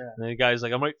notice. Yeah. And the guy's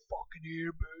like, I'm right fucking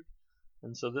here, bitch.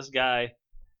 And so this guy,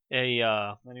 Then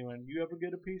he went, you ever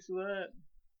get a piece of that?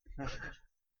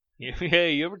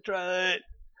 hey, you ever try it?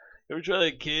 You ever try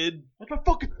that kid? That's my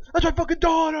fucking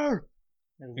daughter!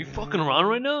 You fucking around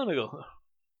right now? And I go,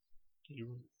 you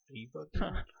fucking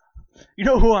around? You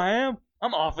know who I am?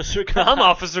 I'm Officer Cox. I'm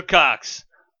Officer Cox.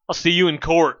 I'll see you in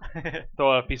court.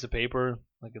 Throw out a piece of paper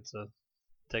like it's a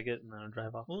ticket, and then I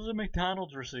drive off. This is a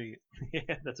McDonald's receipt. Yeah,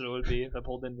 that's what it would be if I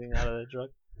pulled anything out of the truck.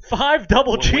 5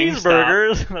 double Well, Wingstop.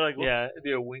 cheeseburgers. They're like, Yeah, it'd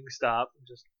be a wing stop,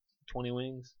 just 20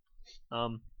 wings.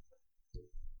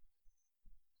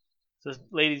 So this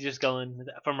lady's just going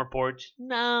from her porch,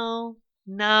 no,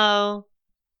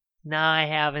 I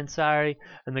haven't, sorry.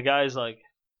 And the guy's like,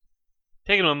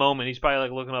 taking him a moment, he's probably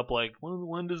like looking up like,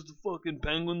 when does the fucking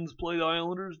Penguins play the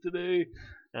Islanders today?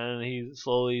 And he's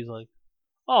like,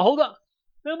 oh, hold on.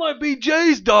 That might be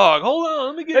Jay's dog. Hold on,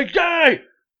 let me give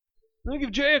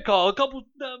Jay a call a couple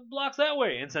blocks that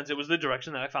way. And since it was the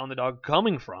direction that I found the dog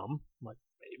coming from, I'm like,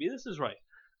 maybe this is right.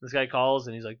 This guy calls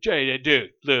and he's like, Jay,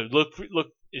 dude, look,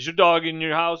 is your dog in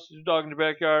your house? Is your dog in your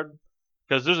backyard?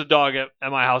 Because there's a dog at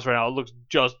my house right now. It looks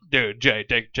just, dude, Jay,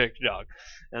 check your dog.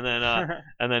 And then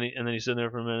and then he's sitting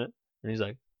there for a minute and he's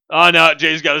like, oh no,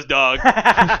 Jay's got his dog.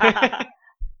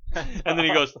 And then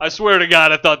he goes, I swear to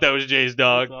God, I thought that was Jay's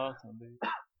dog. That's awesome, dude.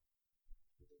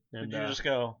 And, Did you just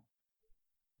go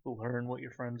learn what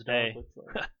your friend's dog Hey. looks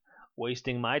like?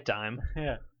 wasting my time.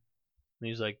 Yeah. And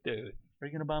he's like, dude, Are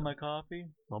you gonna buy my coffee?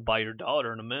 I'll buy your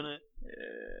daughter in a minute.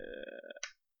 Yeah.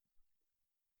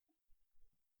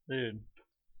 Dude.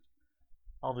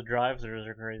 All the drive-thrus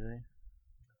are crazy.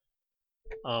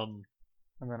 And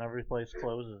then every place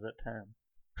closes at 10.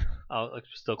 like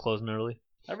still closing early.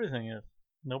 Everything is.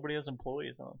 Nobody has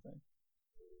employees, I don't think.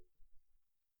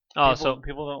 Oh,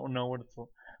 People don't know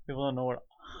what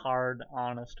hard,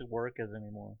 honest work is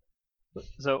anymore.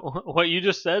 so what you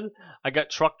just said, I got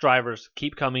truck drivers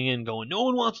keep coming in going, no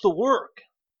one wants to work.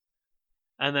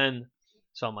 And then,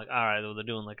 so I'm like, all right, well, they're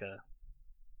doing like a,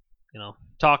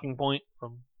 talking point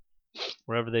from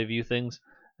wherever they view things.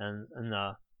 And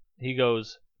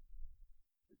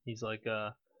he's like,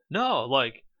 no,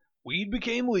 like, weed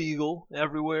became legal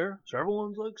everywhere, so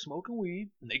everyone's like smoking weed,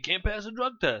 and they can't pass a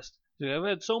drug test. So I've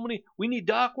had so many, we need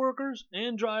dock workers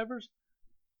and drivers,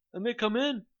 and they come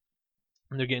in,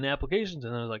 and they're getting applications,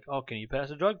 and they're like, oh, can you pass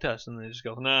a drug test? And they just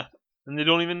go, nah, and they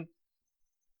don't even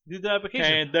do the application.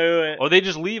 Can't do it. Or they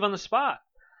just leave on the spot.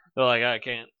 They're like, I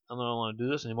don't want to do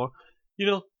this anymore.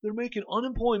 They're making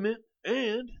unemployment,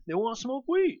 and they want to smoke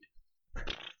weed.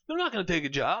 They're not going to take a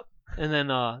job. And then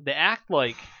they act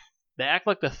like the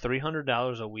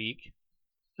 $300 a week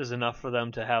is enough for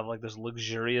them to have like this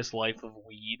luxurious life of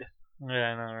weed Yeah,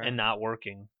 I know, right? and not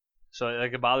working. So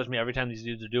like it bothers me every time these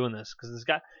dudes are doing this because this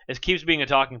guy it keeps being a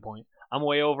talking point. I'm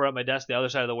way over at my desk, the other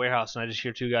side of the warehouse, and I just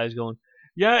hear two guys going,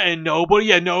 "Yeah, and nobody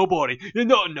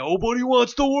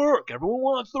wants to work. Everyone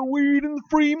wants their weed and the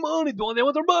free money. They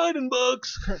want their Biden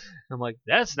bucks." I'm like,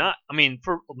 that's not. I mean,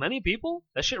 for many people,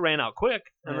 that shit ran out quick,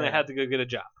 and then they Yeah. had to go get a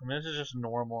job. I mean, this is just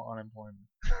normal unemployment.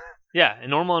 Yeah, and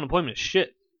normal unemployment is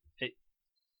shit.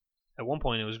 At one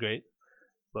point, it was great,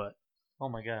 but Oh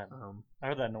my god. I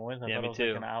heard that noise. I Yeah, thought me it was too.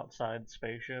 like an outside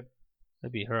spaceship.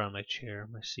 that'd be her on my chair,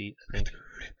 my seat. I think.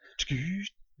 Did you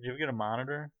ever get a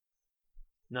monitor?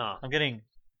 No, I'm getting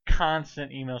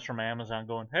constant emails from Amazon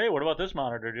going, "Hey, what about this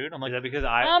monitor, dude?" I'm is like, that because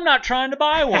I I'm not trying to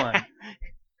buy one.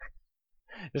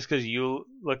 just because you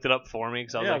looked it up for me?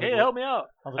 Because I was Yeah, like, I was hey, like, help me out.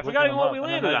 I I was like, forgot looking even what them we up,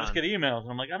 and landed then I on. just get emails,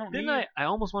 and I'm like, I don't Didn't need. I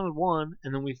almost wanted one,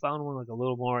 and then we found one like a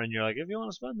little more, and you're like, if you want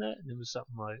to spend that, and it was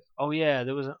something like, oh yeah,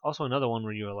 there was also another one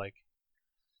where you were like,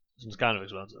 this one's kind of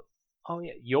expensive. Oh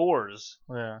yeah, yours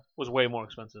Yeah, was way more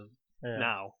expensive yeah.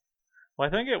 now. Well,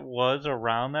 I think it was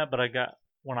around that, but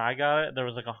when I got it, there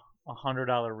was like a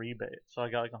 $100 rebate, so I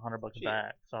got like $100 Shit.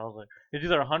 back. So I was like, it's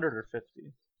either 100 or 50.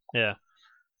 Yeah,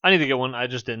 I need to get one. I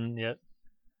just didn't yet,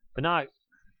 but now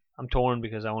I'm torn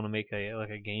because I want to make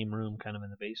a game room kind of in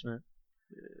the basement.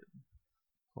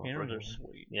 Game rooms are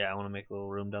sweet. Yeah, I want to make a little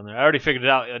room down there. I already figured it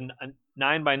out. A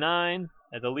 9x9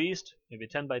 at the least, maybe a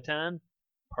 10x10.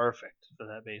 Perfect for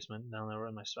that basement down there.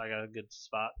 I got a good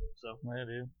spot. So Yeah,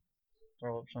 dude.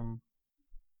 Throw up some.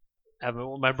 have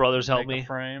my brothers help make me, a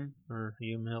frame. or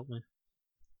you help me.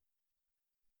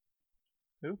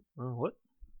 Who? What?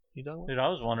 You talking about? Dude, I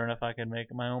was wondering if I could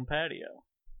make my own patio,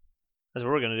 That's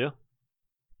what we're gonna do.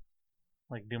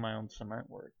 like do my own cement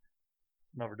work.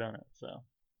 Never done it, so.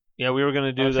 Yeah, we were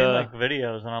gonna do I've the seen like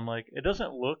videos, and I'm like, it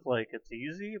doesn't look like it's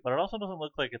easy, but it also doesn't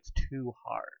look like it's too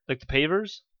hard. like the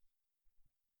pavers.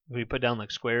 We put down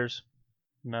like squares.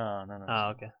 No. Oh,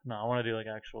 okay. No, I want to do like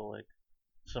actual like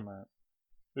cement.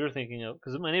 We were thinking of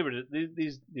because my neighbor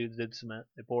these dudes did cement.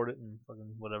 They poured it and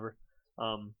fucking whatever.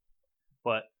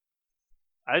 But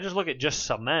I just look at just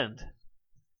cement,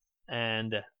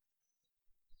 and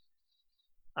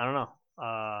I don't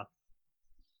know.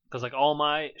 Because like all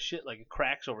my shit like it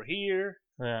cracks over here,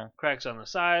 Yeah. cracks on the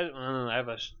side, and then I have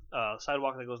a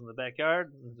sidewalk that goes in the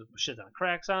backyard. And there's a shit ton of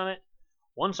cracks on it.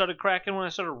 One started cracking when I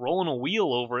started rolling a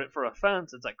wheel over it for a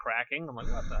fence. It's like cracking. I'm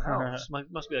like, what the hell? This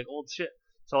must be like old shit.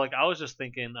 So like I was just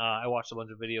thinking. I watched a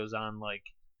bunch of videos on like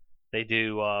they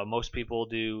do. Most people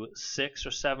do 6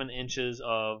 or 7 inches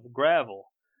of gravel.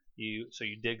 You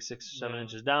dig 6 or 7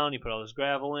 inches down. You put all this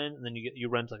gravel in, and then you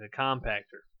rent like a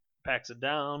compactor, packs it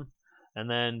down, and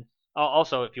then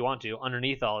also if you want to,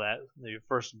 underneath all that, your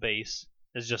first base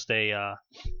is just the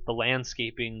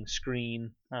landscaping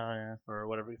screen Oh yeah. or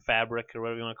whatever, fabric or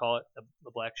whatever you want to call it,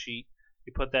 the black sheet.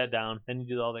 You put that down, then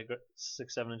you do all that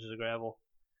 6-7 inches of gravel,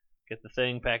 get the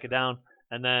thing, pack it down,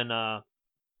 and then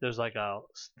there's like a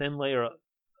thin layer of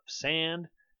sand,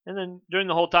 and then during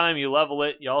the whole time you level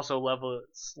it. You also level it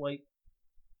slight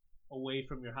away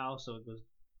from your house, so it goes.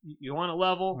 You want to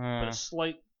level, but a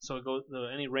slight, so it goes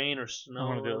any rain or I snow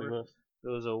want or to do it whatever like this.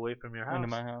 goes away from your house, Into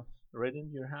my house. right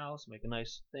into your house, make a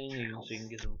nice thing so you can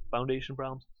get some foundation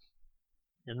problems.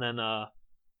 And then,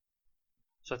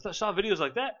 so I saw videos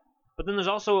like that. But then there's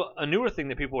also a newer thing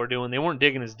that people are doing. They weren't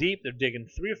digging as deep. They're digging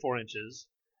 3 or 4 inches,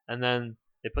 and then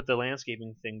they put the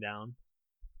landscaping thing down.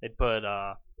 They put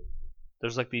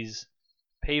there's like these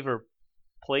paver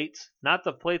plates, not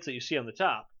the plates that you see on the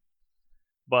top,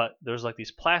 but there's like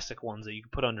these plastic ones that you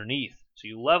can put underneath. So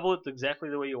you level it exactly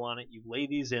the way you want it. You lay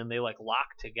these in. They like lock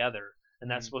together, and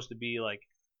that's supposed to be like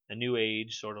a new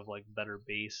age sort of like better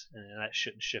base, and that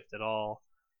shouldn't shift at all.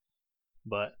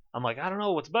 But I'm like, I don't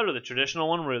know what's better, the traditional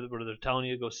one where they're telling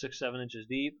you to go 6-7 inches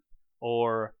deep,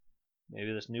 or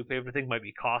maybe this new paper thing might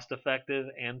be cost effective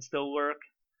and still work.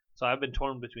 So I've been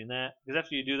torn between that, because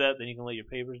after you do that, then you can lay your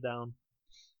pavers down.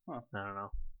 Huh. I don't know.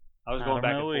 I was going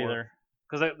back and forth either.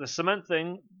 because like, the cement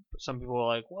thing, some people are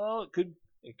like, well, it could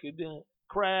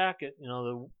crack it,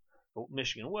 the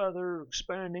Michigan weather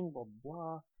expanding, blah blah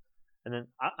blah. And then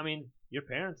I mean, your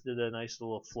parents did a nice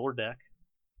little floor deck.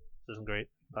 This isn't great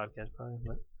podcast probably,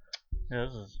 but Yeah,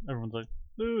 everyone's like,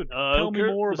 dude, I tell don't me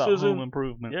care. more This about isn't- home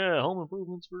improvement. yeah, home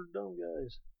improvements for dumb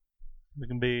guys. We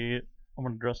can be. I'm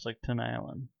gonna dress like Tim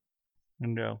Allen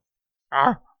and go.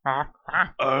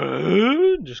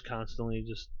 Just constantly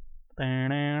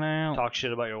talk Talk.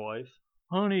 shit about your wife.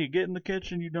 Honey, get in the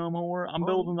kitchen, you dumb whore. I'm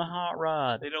building the hot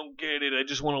rod. They don't get it. I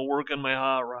just want to work on my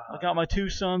hot rod. I got my 2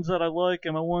 sons that I like,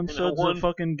 and my one And son's one- a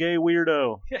fucking gay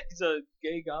weirdo. Yeah, he's a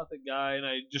gay gothic guy, and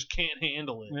I just can't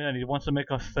handle it. Yeah, and he wants to make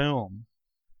a film,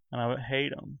 and I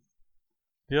hate him.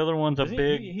 The other one's a Isn't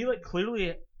big. He like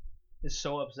clearly is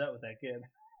so upset with that kid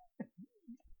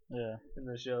Yeah. in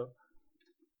the show.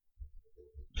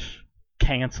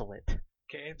 Cancel it.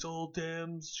 Cancel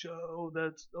Tim's show.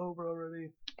 That's over already.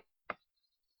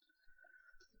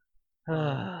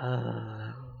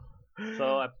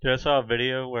 So Dude, I saw a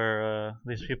video where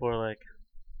these people are like,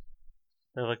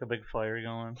 they have like a big fire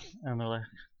going, and they're like,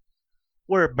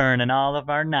 we're burning all of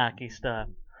our Nike stuff.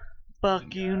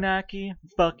 Fuck you, Nike.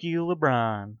 Fuck you,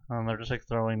 LeBron. And they're just like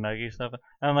throwing Nike stuff.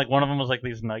 And like one of them was like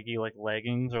these Nike like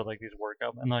leggings or like these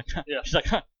workout. And like, Yeah. she's like,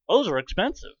 huh, those are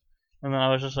expensive. And then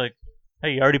I was just like,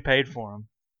 hey, you already paid for them.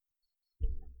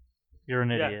 You're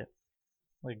an Yeah. idiot.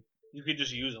 you could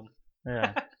just use them.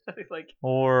 Yeah. Like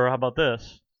Or how about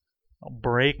this? I'll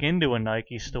break into a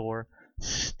Nike store,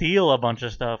 steal a bunch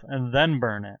of stuff, and then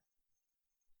burn it.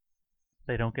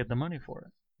 They don't get the money for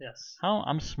it. yes, How?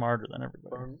 I'm smarter than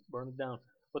everybody. burn it down.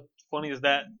 What's funny is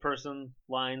that person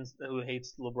lines who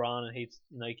hates LeBron and hates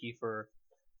Nike for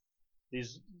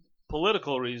these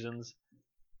political reasons,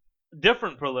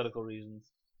 different political reasons,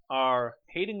 are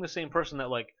hating the same person that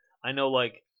like I know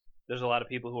like there's a lot of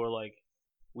people who are like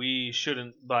we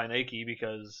shouldn't buy Nike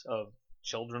because of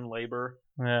children labor,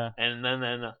 Yeah. and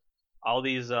then all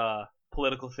these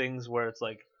political things where it's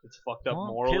like it's fucked up Well,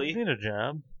 morally, kids need a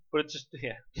job. but it's just they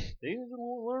need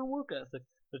to learn work ethic.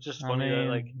 It's just I funny that mean,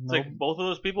 like it's like both of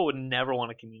those people would never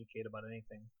want to communicate about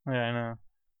anything, Yeah, I know.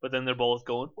 but then they're both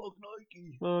going fuck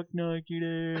Nike. Fuck Nike,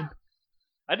 dude.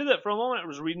 I did that for a moment. I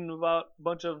was reading about a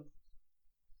bunch of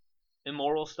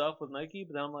immoral stuff with Nike,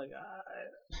 but then I'm like,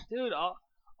 dude,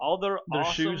 all their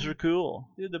awesome, shoes are cool.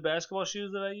 dude. The basketball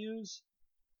shoes that I use,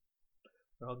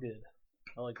 they're all good.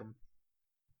 I like them.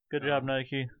 Good job,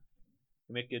 Nike.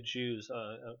 They make good shoes.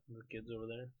 The kids over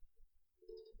there,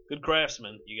 good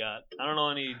craftsmen. You got. I don't know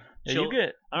any. Yeah, you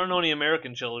get. I don't know any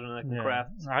American children that can Yeah,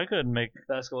 craft I couldn't make.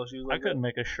 basketball shoes. I Like couldn't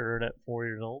make a shirt at 4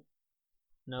 years old.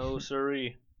 that. No,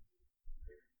 siree.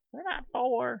 They're not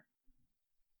 4.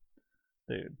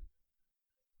 Dude.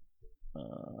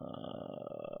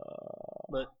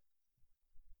 But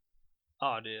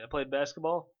oh, dude, I played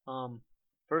basketball.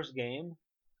 First game,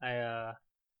 I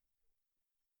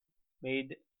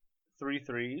made 3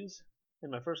 threes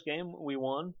in my first game. We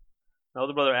won. My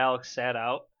older brother Alex sat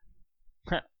out.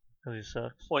 Because he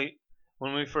sucks. Well,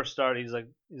 when we first started, he's like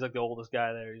the oldest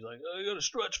guy there. He's like, oh, you gotta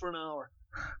stretch for an hour.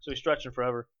 So he's stretching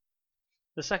forever.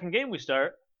 The second game we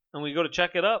start, and we go to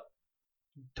check it up.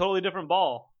 Totally different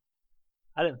ball.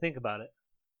 I didn't think about it.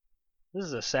 This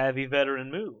is a savvy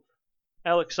veteran move.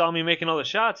 Alex saw me making all the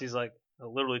shots. He's like,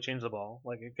 I'll literally change the ball.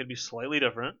 Like, it could be slightly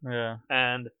different. Yeah.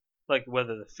 And, like,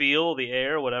 whether the feel, the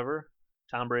air, whatever.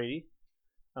 Tom Brady.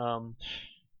 So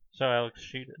Alex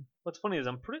cheated. What's funny is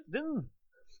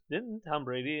didn't Tom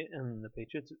Brady and the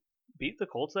Patriots beat the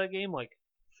Colts that game, like,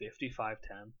 55-10?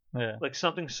 Yeah. Like,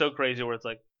 something so crazy where it's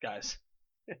like, guys,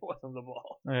 it wasn't the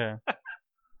ball. Yeah.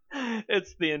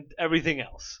 It's everything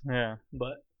else. Yeah.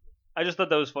 But I just thought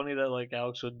that was funny that like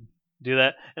Alex would do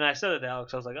that, and I said it to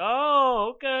Alex. I was like,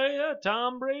 "Oh, okay, yeah,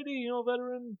 Tom Brady,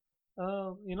 veteran.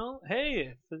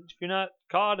 Hey, if you're not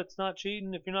caught, it's not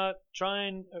cheating. If you're not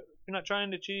trying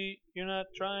to cheat, you're not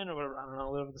trying, or whatever. I don't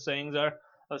know whatever the sayings are.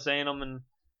 I was saying them,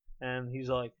 and he's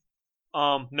like,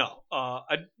 no,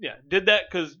 I did that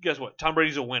because guess what? Tom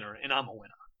Brady's a winner, and I'm a winner.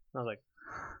 And I was like,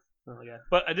 oh my god.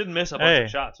 But I didn't miss a bunch Hey. of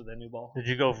shots with that new ball. Did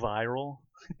you go viral?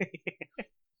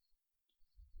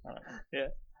 Yeah.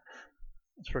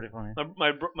 It's pretty funny. My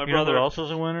You know brother who else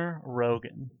was a winner?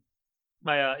 Rogan.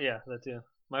 that too.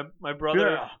 My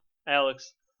brother Yeah.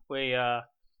 Alex, I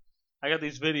got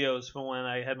these videos from when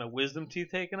I had my wisdom teeth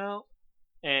taken out,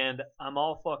 and I'm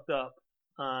all fucked up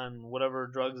on whatever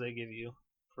drugs they give you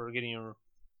for getting your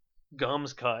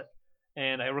gums cut.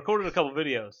 And I recorded a couple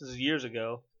videos. This is years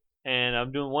ago, and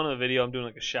I'm doing one of the video. I'm doing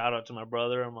like a shout out to my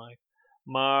brother. I'm like,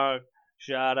 Mark,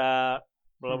 shout out,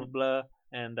 blah blah blah,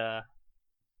 and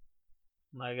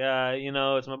my guy,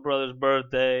 it's my brother's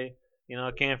birthday.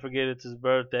 I can't forget it's his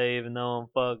birthday, even though I'm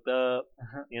fucked up.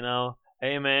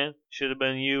 Hey man, should have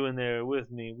been you in there with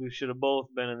me. We should have both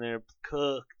been in there,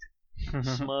 cooked,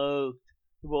 smoked.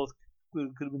 We both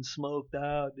could have been smoked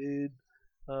out, dude.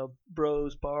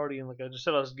 Bros partying. Like I just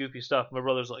said all this goofy stuff. My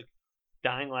brother's like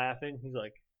dying laughing. He's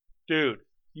like, dude,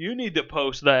 you need to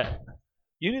post that.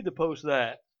 You need to post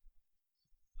that.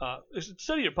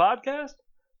 Instead of your podcast,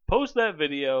 post that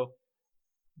video.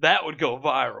 That would go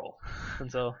viral. And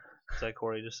so, it's like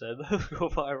Corey just said, go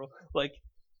viral. Like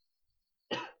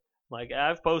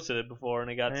I've posted it before and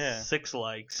it got 6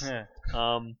 likes. Yeah.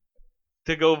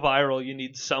 To go viral, you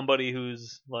need somebody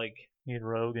who's like, You need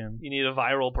Rogan. you need a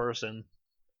viral person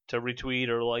to retweet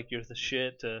or like your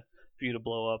shit. If for you to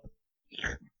blow up.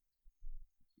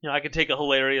 I could take a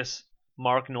hilarious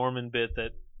Mark Norman bit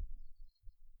that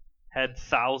had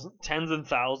tens and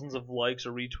thousands of likes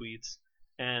or retweets,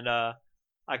 and I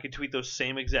could tweet those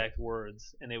same exact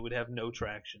words, and it would have no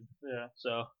traction. Yeah.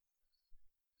 So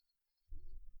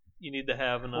you need to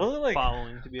have enough Well, like,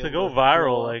 following to be able To go to viral,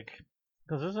 blow up. like,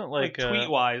 because isn't like tweet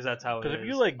wise, that's how it 'cause is. if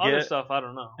you, like, other get- stuff, I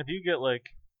don't know. if you get like,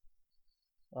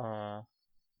 No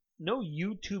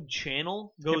YouTube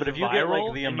channel Yeah, goes but if you viral, get,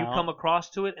 like, the and you amount- come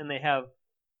across to it, and they have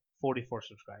 44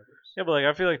 subscribers. yeah, but like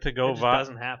I feel like to go It just viral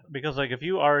doesn't happen. because like if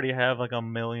you already have like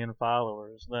 1 million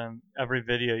followers, then every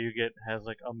video you get has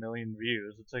like 1 million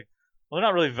views. It's like, well, they're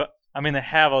not really. I mean, they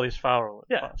have all these followers,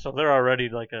 Yeah. so they're already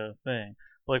like a thing.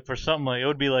 But, like for something like it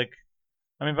would be like,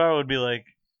 I mean, viral would be like,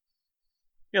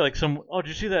 yeah, like some. Oh, did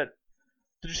you see that?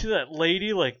 Did you see that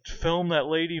lady like film that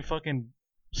lady fucking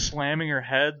slamming her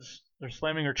heads? Or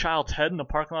slamming her child's head in the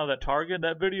parking lot of that Target.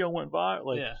 That video went viral.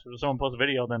 Like, Yeah. so someone posts a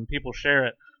video, then people share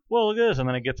it. Well, look at this, and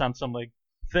then it gets on some like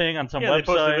thing on some Yeah, website. they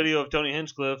posted a video of Tony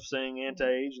Hinchcliffe saying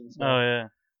anti-Asian stuff Oh yeah.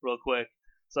 real quick.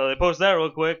 So they post that real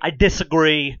quick. I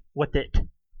disagree with it.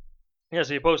 Yeah,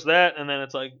 so you post that, and then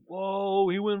it's like, whoa,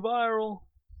 he went viral.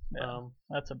 Yeah,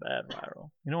 that's a bad viral.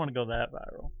 You don't want to go that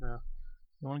viral. No.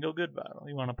 You want to go good viral.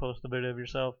 You want to post a video of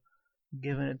yourself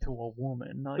giving it to a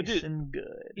woman, nice dude, and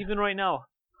good. Even right now,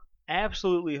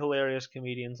 absolutely hilarious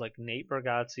comedians like Nate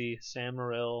Bargatze, Sam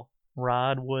Morril,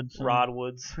 Rod Woodson. Rod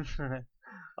Woods,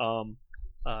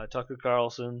 Tucker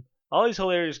Carlson, all these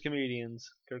hilarious comedians,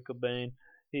 Kurt Cobain.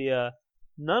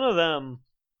 None of them,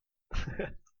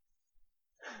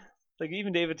 like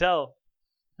even Dave Attell,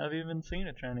 Have you even seen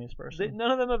a Chinese person?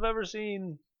 none of them have ever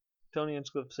seen Tony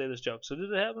Hinchcliffe say this joke. So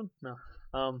did it happen? No.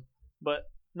 But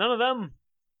none of them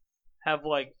have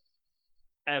like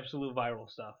absolute viral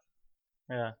stuff.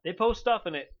 Yeah, They post stuff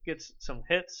and it gets some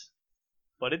hits,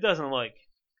 but it doesn't like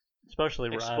especially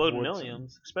Rod explode Woodson.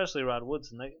 millions. Especially Rod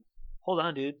Woodson. Hold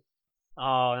on, dude.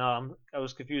 Oh no, I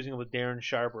was confusing him with Darren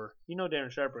Sharper. You know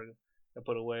Darren Sharper got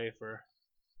put away for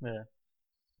Yeah.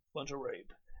 bunch of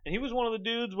rape, and he was one of the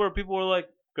dudes where people were like,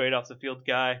 great off the field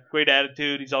guy, great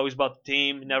attitude. He's always about the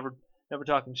team, never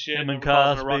talking shit, Him and never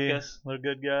causing a Cosby, ruckus. they're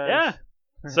good guys.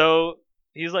 Yeah. So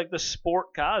he's like the sport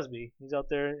Cosby. He's out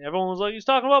there. Everyone was like, he's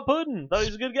talking about pudding. Thought he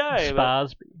was a good guy. But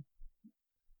Sposby.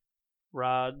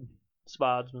 Rod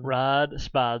Spodsman. Rod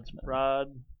Spodsman. Rod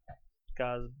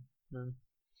Cosman.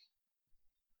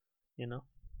 You know?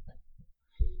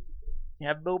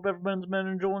 Yeah, I hope everyone's been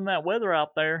enjoying that weather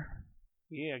out there.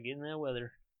 Yeah, getting that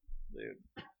weather. Dude.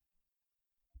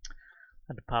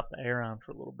 Had to pop the air on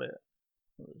for a little bit.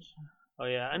 It was Oh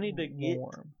yeah, I need to get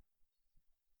warm.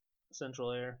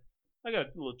 central air. I got a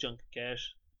little chunk of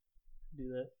cash to do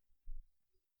that.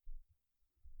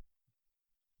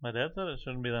 My dad said it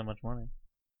shouldn't be that much money.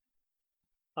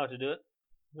 How to do it?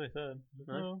 They said,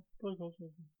 Right. no,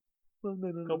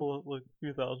 a couple of, like,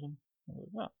 few thousand. I was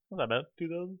like, oh, not that bad.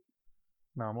 2,000?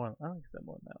 No, more. I think it's that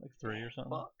more than that, like 3 or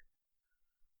something. Fuck.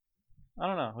 I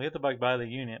don't know. We have to like buy the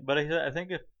unit, but I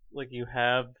think if like you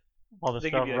have all the They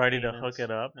give stuff you, like, ready to payments, hook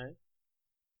it up, right?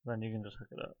 then you can just hook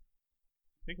it up.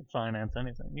 You can finance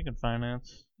anything. You can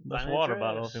finance this Finance water your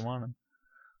bottle ass. if you wanted.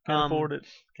 Can't afford it.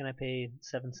 Can I pay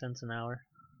 7 cents an hour?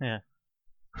 Yeah.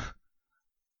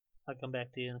 I'll come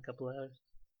back to you in a couple of hours.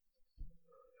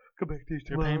 Come back to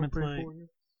your payments late.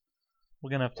 We're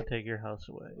gonna have to take your house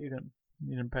away. You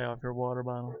didn't pay off your water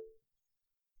bottle.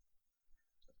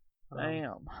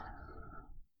 Damn.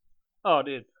 Oh,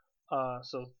 dude.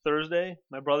 So Thursday,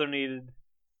 my brother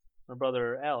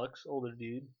Alex, older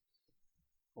dude,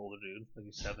 like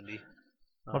he's 70.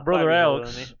 My 5 brother years older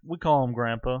than Alex, me. we call him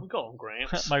Grandpa. We call him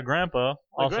Gramps. My grandpa,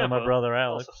 My also my grandpa, brother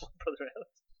Alex. Also my brother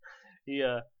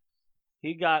Alex.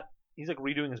 He's like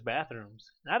redoing his bathrooms.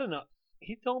 I don't know.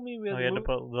 He told me we Oh, had he had to move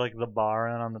put like the bar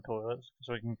in on the toilets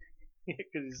so we can,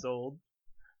 because he's old,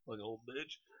 like an old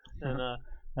bitch. And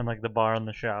and like the bar in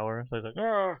the shower. So he's like,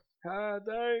 oh,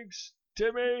 thanks,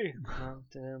 Timmy. No,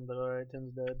 Tim, but alright,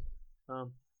 Tim's dead.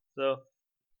 So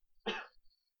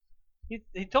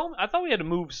he told me. I thought we had to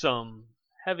move some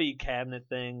heavy cabinet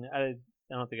thing. I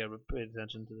don't think I paid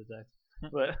attention to the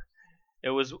text, but it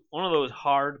was one of those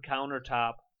hard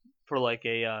countertop for like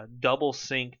a double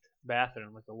sinked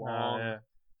bathroom, like a long yeah.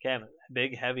 cabinet,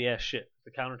 big heavy ass shit.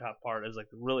 The countertop part is like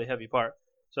the really heavy part.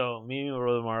 So me and my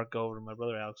brother Mark go over to my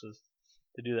brother Alex's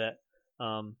to do that.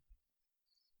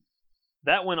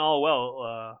 That went all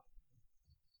well.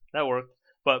 That worked.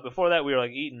 But before that, we were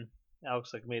like eating.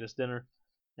 Alex like made us dinner,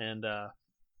 and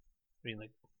eating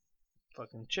like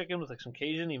fucking chicken with like some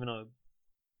Cajun, even though I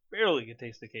barely could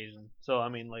taste the Cajun. So I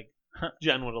mean, like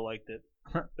Jen would have liked it.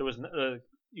 There was I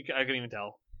couldn't even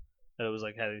tell. that it was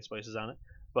like had any spices on it.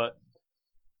 But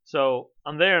so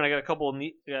I'm there and I got a couple of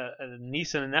a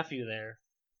niece and a nephew there,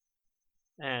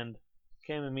 and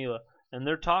Cam and Mila, and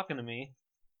they're talking to me,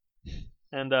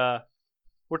 and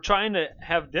we're trying to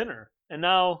have dinner, and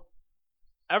now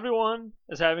everyone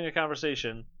is having a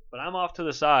conversation, but I'm off to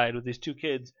the side with these two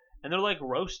kids, and they're like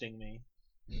roasting me,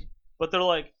 but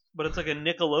it's like a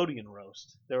Nickelodeon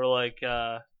roast. They were like,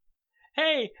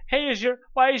 "Hey,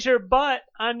 why is your butt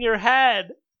on your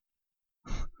head?"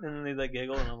 And then they like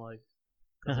giggle, and I'm like,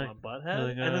 "Cause I'm a butthead."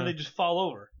 Like, And then they just fall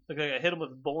over. Like I hit them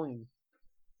with bowling,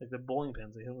 like the bowling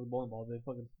pins. They hit them with bowling balls. They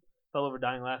fucking fell over,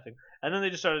 dying laughing. And then they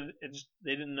just started.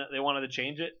 They didn't. They wanted to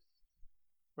change it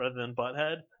rather than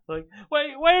butthead. Like, why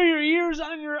are your ears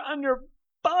on your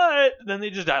butt? Then they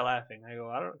just die laughing. I go,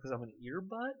 I don't, because I'm an ear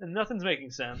butt, and nothing's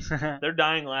making sense. They're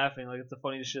dying laughing like it's the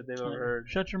funniest shit they've ever heard.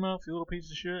 Shut your mouth, you little piece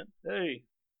of shit. Hey,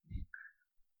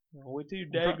 wait till your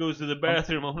dad goes to the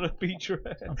bathroom. I'm gonna beat your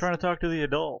ass. I'm trying to talk to the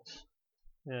adults.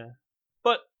 Yeah,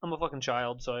 but I'm a fucking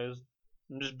child, so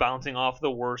I'm just bouncing off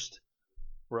the worst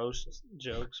roast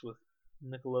jokes with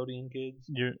Nickelodeon kids.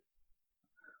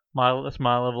 That's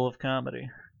my level of comedy.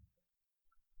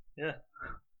 Yeah,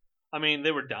 I mean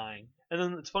they were dying, and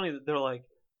then it's funny that they're like,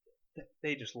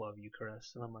 they just love you,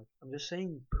 Chris, and I'm like, I'm just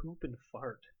saying poop and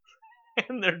fart,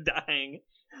 and they're dying.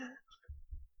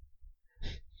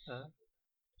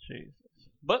 Jesus.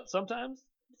 But sometimes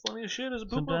funny as shit is a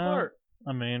poop or a Sometimes- fart.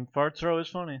 I mean, farts are always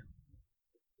funny.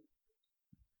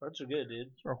 Farts are good, dude.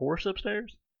 Is there a horse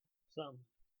upstairs?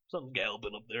 Something's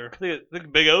galloping up there. I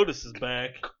think Big Otis is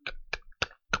back.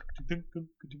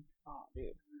 Oh,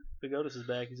 dude. Big Otis is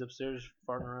back. He's upstairs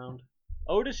farting around.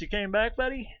 Otis, you came back,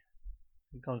 buddy?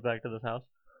 He comes back to this house.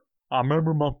 I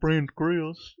remember my friend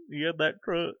Chris. He had that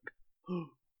truck.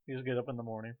 He just get up in the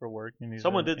morning for work. And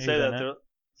Someone did say that. Though.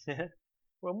 They're-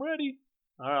 Well, I'm ready.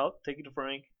 All right, I'll take you to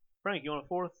Frank. Frank, you want a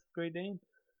fourth Great Dane?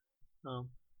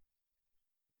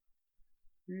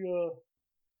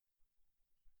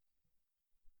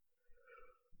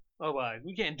 Oh, my.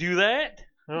 We can't do that.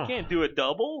 We can't do a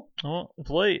double. Well, it's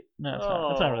late. No,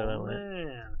 it's not really that late.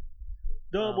 Man.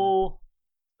 Double.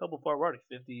 Double fart. We're already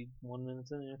 51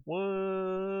 minutes in here.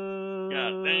 What?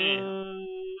 God damn.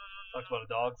 Talked about a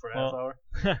dog for a half hour.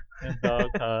 And dog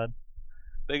pod.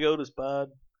 Big Otis pod.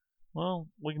 Well,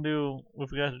 we got to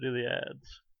do the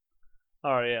ads.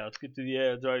 Alright, yeah, let's get to the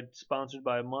ads. Alright, sponsored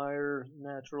by Meyer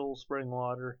Natural Spring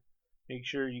Water. Make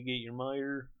sure you get your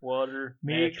Meyer water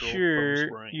Make natural sure from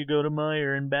spring. you go to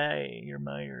Meyer and buy your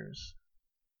Myers.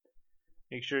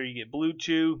 Make sure you get Blue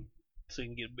Chew so you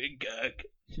can get a big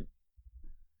cock.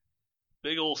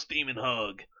 Big old steaming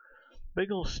hug.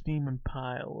 Big ol' steaming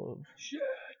pile of. Shit.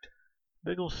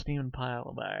 Big ol' steaming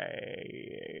pile of.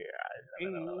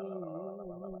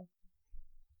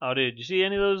 Oh, dude, you see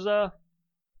any of those?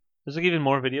 There's like even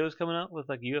more videos coming out with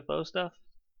like UFO stuff.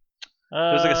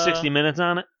 There's like a 60 minutes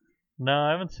on it. No,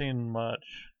 I haven't seen much.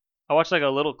 I watched like a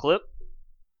little clip,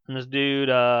 and this dude,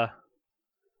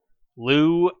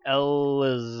 Lou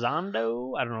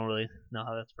Elizondo, I don't really know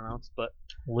how that's pronounced, but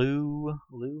Lou.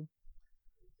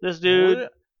 this dude,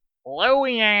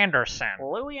 Louis Anderson.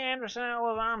 Louis Anderson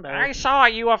Elizondo. I saw a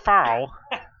UFO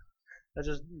I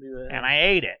just do that. and I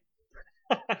ate it.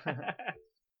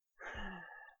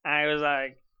 I was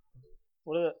like,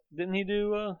 didn't he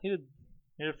do? He did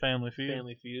He had Family Feud.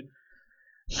 Family Feud.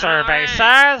 Survey Alright.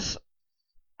 says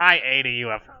I ate a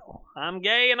UFO. I'm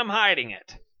gay and I'm hiding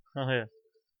it. Oh yeah.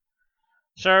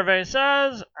 Survey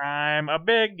says I'm a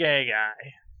big gay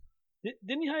guy.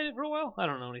 Didn't he hide it for a while? I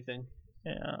don't know anything.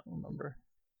 Yeah, I don't remember.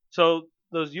 So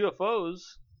those UFOs,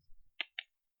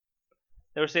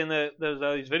 they were saying that there's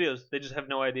all these videos. They just have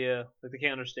no idea. Like they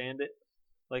can't understand it.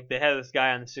 Like they had this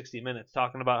guy on the 60 Minutes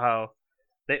talking about how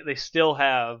they still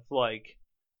have like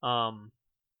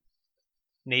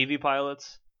Navy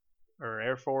pilots or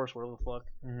Air Force, whatever the fuck,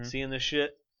 Mhm. seeing this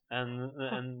shit,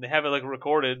 and they have it like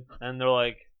recorded, and they're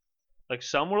like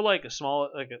some were like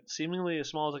seemingly as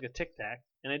small as like a Tic Tac,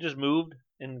 and it just moved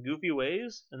in goofy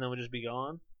ways, and then would just be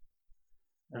gone.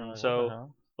 And What the so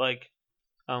hell? like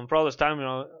for all this time,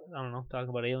 I don't know, talking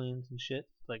about aliens and shit.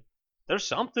 Like there's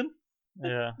something.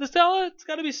 Yeah. Just tell it. It's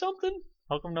got to be something.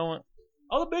 How come no one?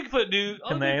 All the Bigfoot dude,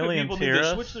 all Can the the Bigfoot aliens people need hear to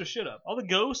us? switch their shit up. All the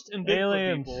ghost and Bigfoot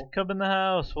Aliens, people. come in the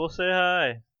house. We'll say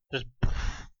hi. Just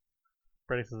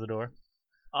breaks through the door.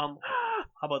 How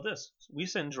about this? We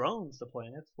send drones to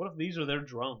planets. What if these are their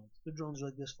drones? Their drones are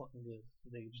like this fucking good.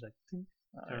 They just like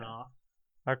turn off.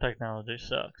 Our technology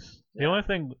sucks. The Yeah. only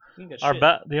thing You can get shit.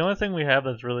 the only thing we have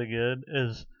that's really good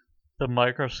is the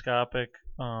microscopic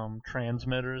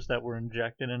transmitters that were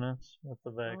injected in us with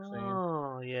the vaccine.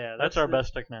 Oh yeah, That's our the-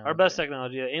 best technology. Our best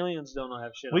technology. Yeah, aliens don't know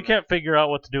have shit. We on that. can't figure out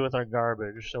what to do with our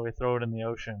garbage, so we throw it in the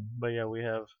ocean. But yeah, we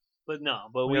have. But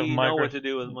we we have know micro- what to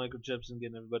do with microchips and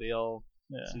getting everybody all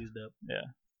Yeah. seized up.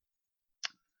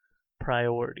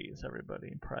 Priorities,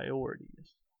 everybody.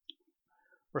 Priorities.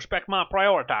 Respect my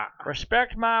priority.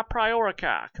 Respect my priority.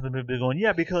 Because they're going,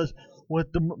 yeah, because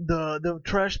with the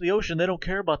trash of the ocean, they don't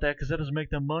care about that because that doesn't make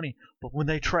them money. But when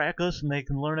they track us and they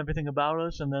can learn everything about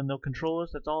us and then they'll control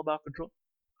us, that's all about control.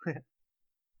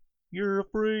 You're a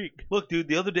freak. Look, dude,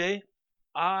 the other day,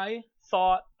 I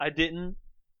thought I didn't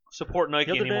support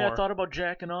Nike The other anymore. day I thought about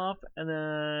jacking off, and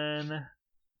then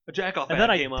a jack off and ad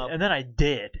then came up. and then I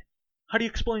did. How do you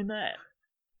explain that?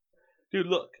 Dude,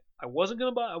 look, I wasn't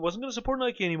gonna support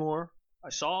Nike anymore. I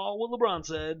saw what LeBron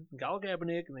said, and Colin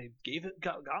Kaepernick, and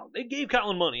they gave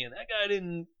Colin money, and that guy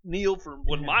didn't kneel for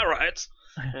my rights.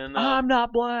 And I'm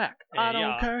not black. I and, don't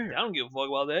yeah, care. I don't give a fuck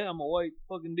about that. I'm a white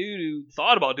fucking dude who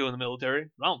thought about doing the military.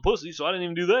 I'm a pussy, so I didn't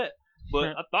even do that. But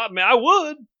I thought, man, I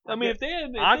would. I mean, if they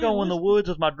had, I go in the woods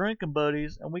with my drinking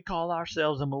buddies, and we call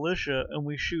ourselves a militia, and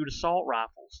we shoot assault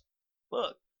rifles.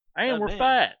 Look, And we're goddamn.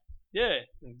 fat. yeah,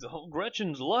 the whole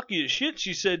Gretchen's lucky as shit.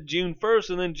 She said June 1st,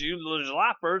 and then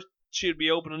July 1st she'd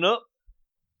be opening up.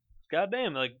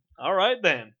 Goddamn, like, all right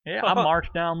then. Yeah, I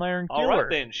marched down there and All killed right her.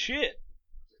 then, shit.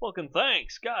 Fucking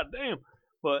thanks, goddamn.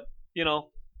 But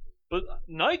but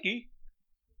Nike,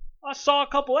 I saw a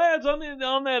couple ads on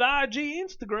that IG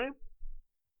Instagram.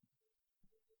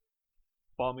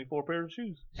 Bought me 4 pairs of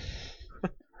shoes.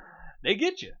 They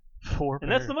get you,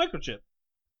 and that's the microchip.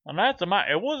 And that's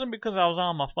it wasn't because I was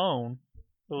on my phone.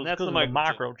 It was That's because the of the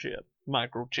microchip.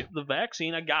 Microchip, the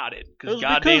vaccine, I got it It because was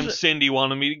goddamn because- Cindy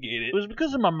wanted me to get It it. was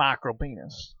because of my micro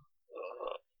penis.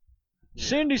 Yeah.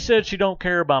 Cindy said she don't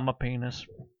care about my penis,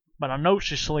 but I know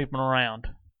she's sleeping around.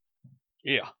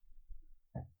 Yeah.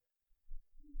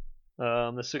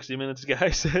 The 60 Minutes guy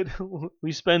said,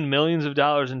 we spend millions of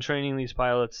dollars in training these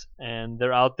pilots, and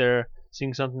they're out there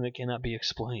seeing something that cannot be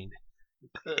explained.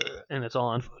 And it's all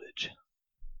on footage.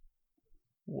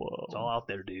 Whoa. It's all out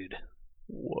there, dude.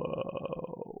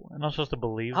 Whoa. And I'm supposed to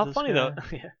believe How this funny, guy? though.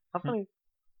 Yeah. How funny.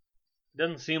 It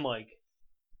doesn't seem like.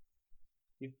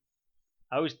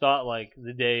 I always thought, like,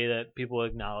 the day that people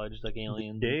acknowledged, like,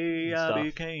 aliens The day and I stuff.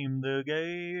 became the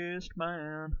gayest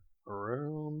man.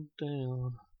 Around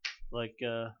town. Like,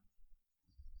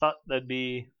 thought that'd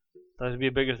be a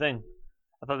bigger thing.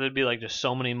 I thought there'd be like just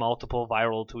so many multiple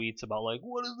viral tweets about like,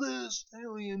 what is this?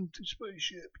 Alien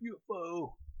spaceship,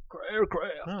 UFO,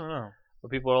 aircraft. I don't know.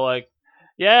 But people are like,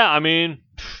 yeah, I mean,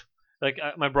 like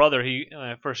my brother, when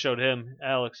I first showed him,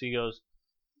 Alex, he goes,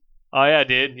 oh yeah,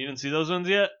 dude, you didn't see those ones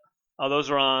yet? Oh, those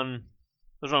are on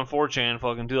 4chan,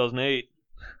 fucking 2008.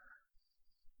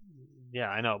 Yeah,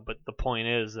 I know, but the point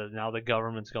is that now the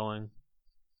government's going,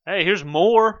 hey, here's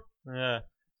more. Yeah.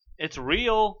 It's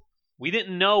real. We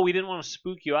didn't know. We didn't want to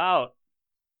spook you out.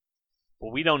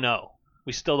 But we don't know.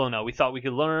 We still don't know. We thought we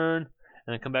could learn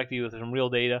and then come back to you with some real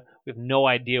data. We have no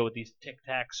idea what these Tic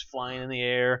Tacs flying in the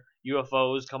air,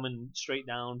 UFOs coming straight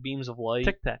down, beams of light.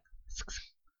 Tic Tac.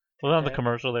 Well, on the Tac.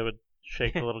 commercial, they would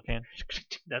shake the little can.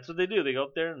 That's what they do. They go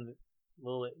up there and the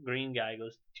little green guy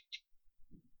goes,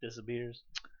 disappears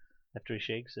after he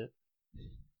shakes it.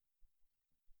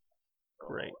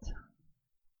 Great.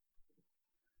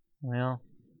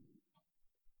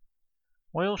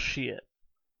 Well, shit.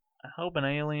 I hope an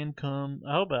alien comes.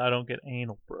 I hope I don't get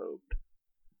anal probed.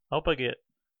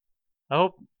 I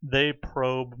hope they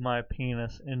probe my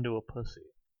penis into a pussy.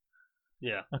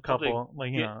 Yeah. A couple,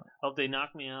 like, you get- know, Hope they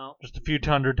knock me out. just a few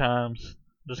hundred times.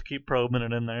 Just keep probing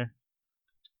it in there.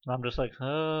 And I'm just like,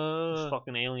 This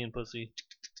fucking alien pussy.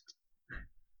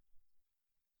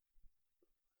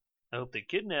 I hope they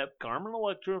kidnap Carmen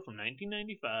Electra from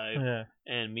 1995 yeah.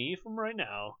 and me from right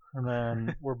now. And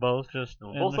then we're both just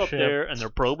And in we're both the up ship. there and they're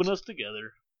probing us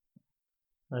together.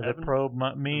 They having- probe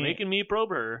They're me. making me probe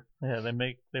her. Yeah,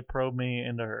 they probe me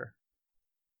into her.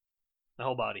 The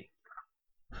whole body.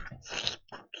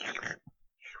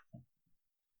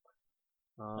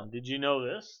 Did you know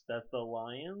this? That the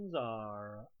Lions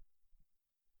are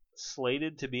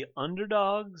slated to be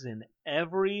underdogs in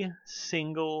every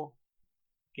single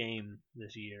game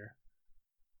this year.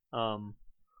 All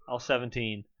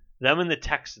 17. Them and the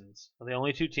Texans are the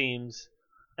only two teams,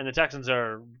 and the Texans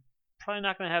are probably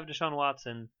not going to have Deshaun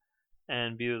Watson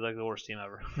and be like the worst team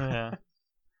ever. Yeah.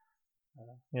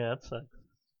 Yeah, that sucks.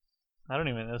 I don't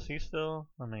even. Is he still?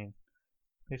 I mean,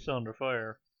 he's still under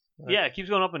fire. Right? Yeah, it keeps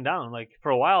going up and down. Like for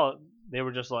a while, they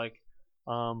were just like,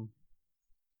 well,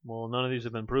 none of these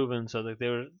have been proven, so like they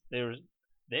were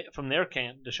from their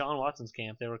camp, Deshaun Watson's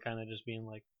camp, they were kind of just being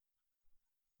like,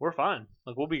 "We're fine.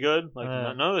 Like we'll be good. Like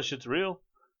none of this shit's real.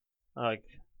 Like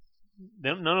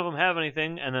none of them have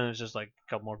anything." And then it's just like a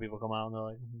couple more people come out and they're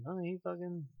like, "No, he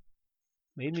fucking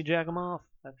made me jack him off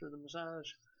after the massage."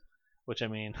 Which I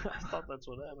mean, I thought that's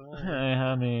what happened.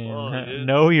 I mean, Well, dude.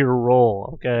 know your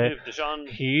role, okay? If Deshaun,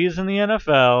 He's in the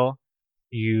NFL.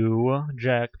 You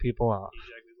jack people off.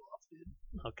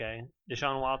 okay,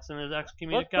 Deshaun Watson is Let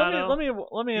excommunicado. me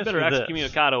You ask better you this.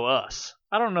 excommunicado us.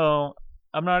 I don't know.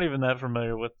 I'm not even that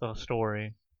familiar with the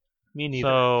story. Me neither.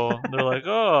 So they're like,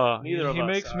 oh, Neither of he us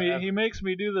makes are. me he makes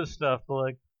me do this stuff. But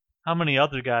like, how many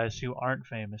other guys who aren't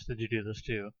famous did you do this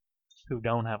to? Who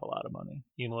don't have a lot of money?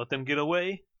 You gonna let them get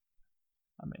away?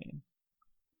 I mean,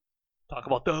 Talk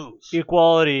about those.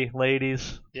 equality,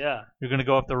 ladies. Yeah. You're gonna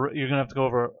go you're gonna have to go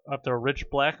over after a rich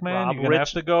black man. Rob You're gonna have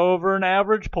rich- to go over an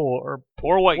average poor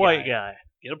Poor white guy. guy.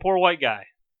 Get a poor white guy.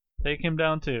 Take him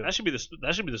down too. That should be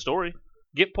the story.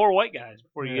 Get poor white guys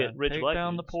before you Yeah, get rich take black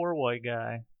down dudes. the poor white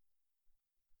guy.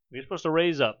 We're supposed to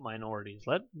raise up minorities.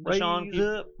 Let Deshaun Raise keep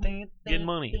up, getting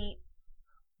money.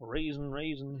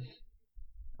 Raising.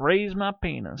 Raise my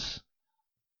penis.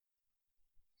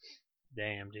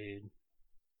 Damn, dude.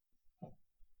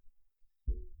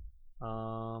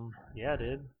 Yeah,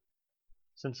 dude.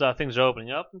 Since things are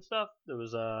opening up and stuff, there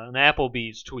was an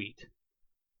Applebee's tweet.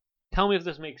 Tell me if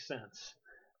this makes sense.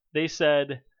 They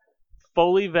said,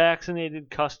 fully vaccinated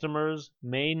customers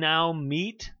may now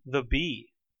meet the bee.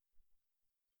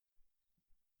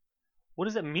 What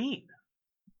does that mean?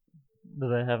 Do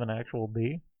they have an actual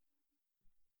bee?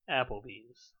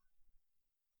 Applebee's.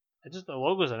 It's just the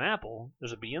logo's an apple.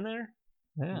 There's a bee in there?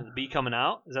 Yeah. Is the bee coming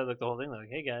out? Is that like the whole thing? Like,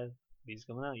 hey guys, bee's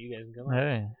coming out. You guys can come out.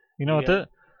 Hey, you know You what guys- that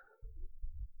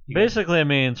You guys- basically it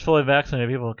means? Fully vaccinated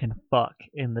people can fuck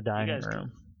in the you dining guys room.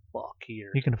 can fuck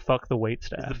here. You can fuck the wait Is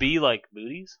staff. the bee like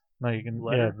booties? No, you can.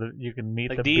 letter? Yeah, you can meet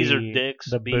Like the D's bee, are dicks,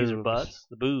 the B's are boobs. butts,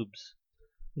 the boobs.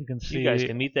 You can see You guys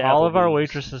can meet the all of our Applebee's.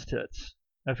 waitresses' tits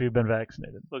if you've been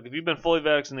vaccinated. Look, if you've been fully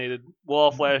vaccinated, we'll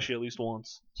all flash you at least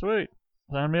once. Sweet,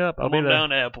 sign me up. I'll Come be on there. down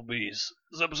to Applebee's.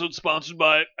 This episode's sponsored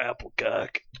by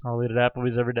Applecock. I'll eat at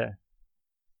Applebee's every day.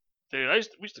 Dude, we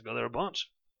used to go there a bunch.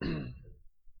 Back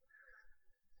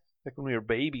when we were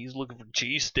babies, looking for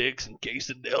cheese sticks and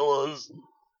quesadillas.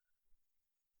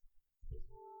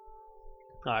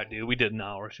 Alright, dude, we did an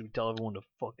hour. Should we tell everyone to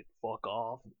fuck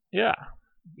off? Yeah.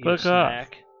 Eat Fuck a off.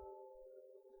 snack.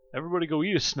 Everybody go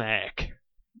eat a snack.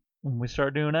 When we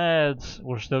start doing ads,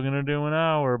 we're still gonna do an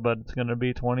hour, but it's gonna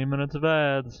be 20 minutes of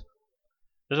ads.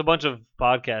 There's a bunch of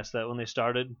podcasts that when they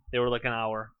started, they were like an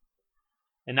hour.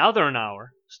 And now they're an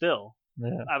hour, still.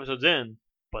 Yeah. Episodes in,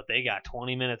 but they got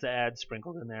 20 minutes of ads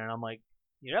sprinkled in there. And I'm like,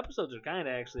 your episodes are kind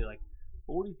of actually like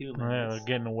 42 Yeah, minutes. they're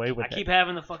getting away with I it. keep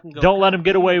having to fucking go. Don't let 'em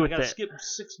get away with I gotta it. skip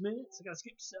 6 minutes. I gotta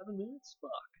skip 7 minutes.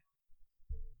 Fuck.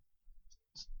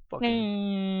 It's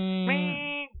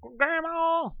fucking.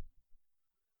 Grandma.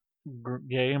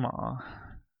 Game on.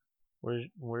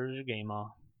 Where's your game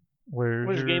on? Where's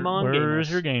Where's your game on, Where's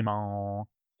gamers? your game on?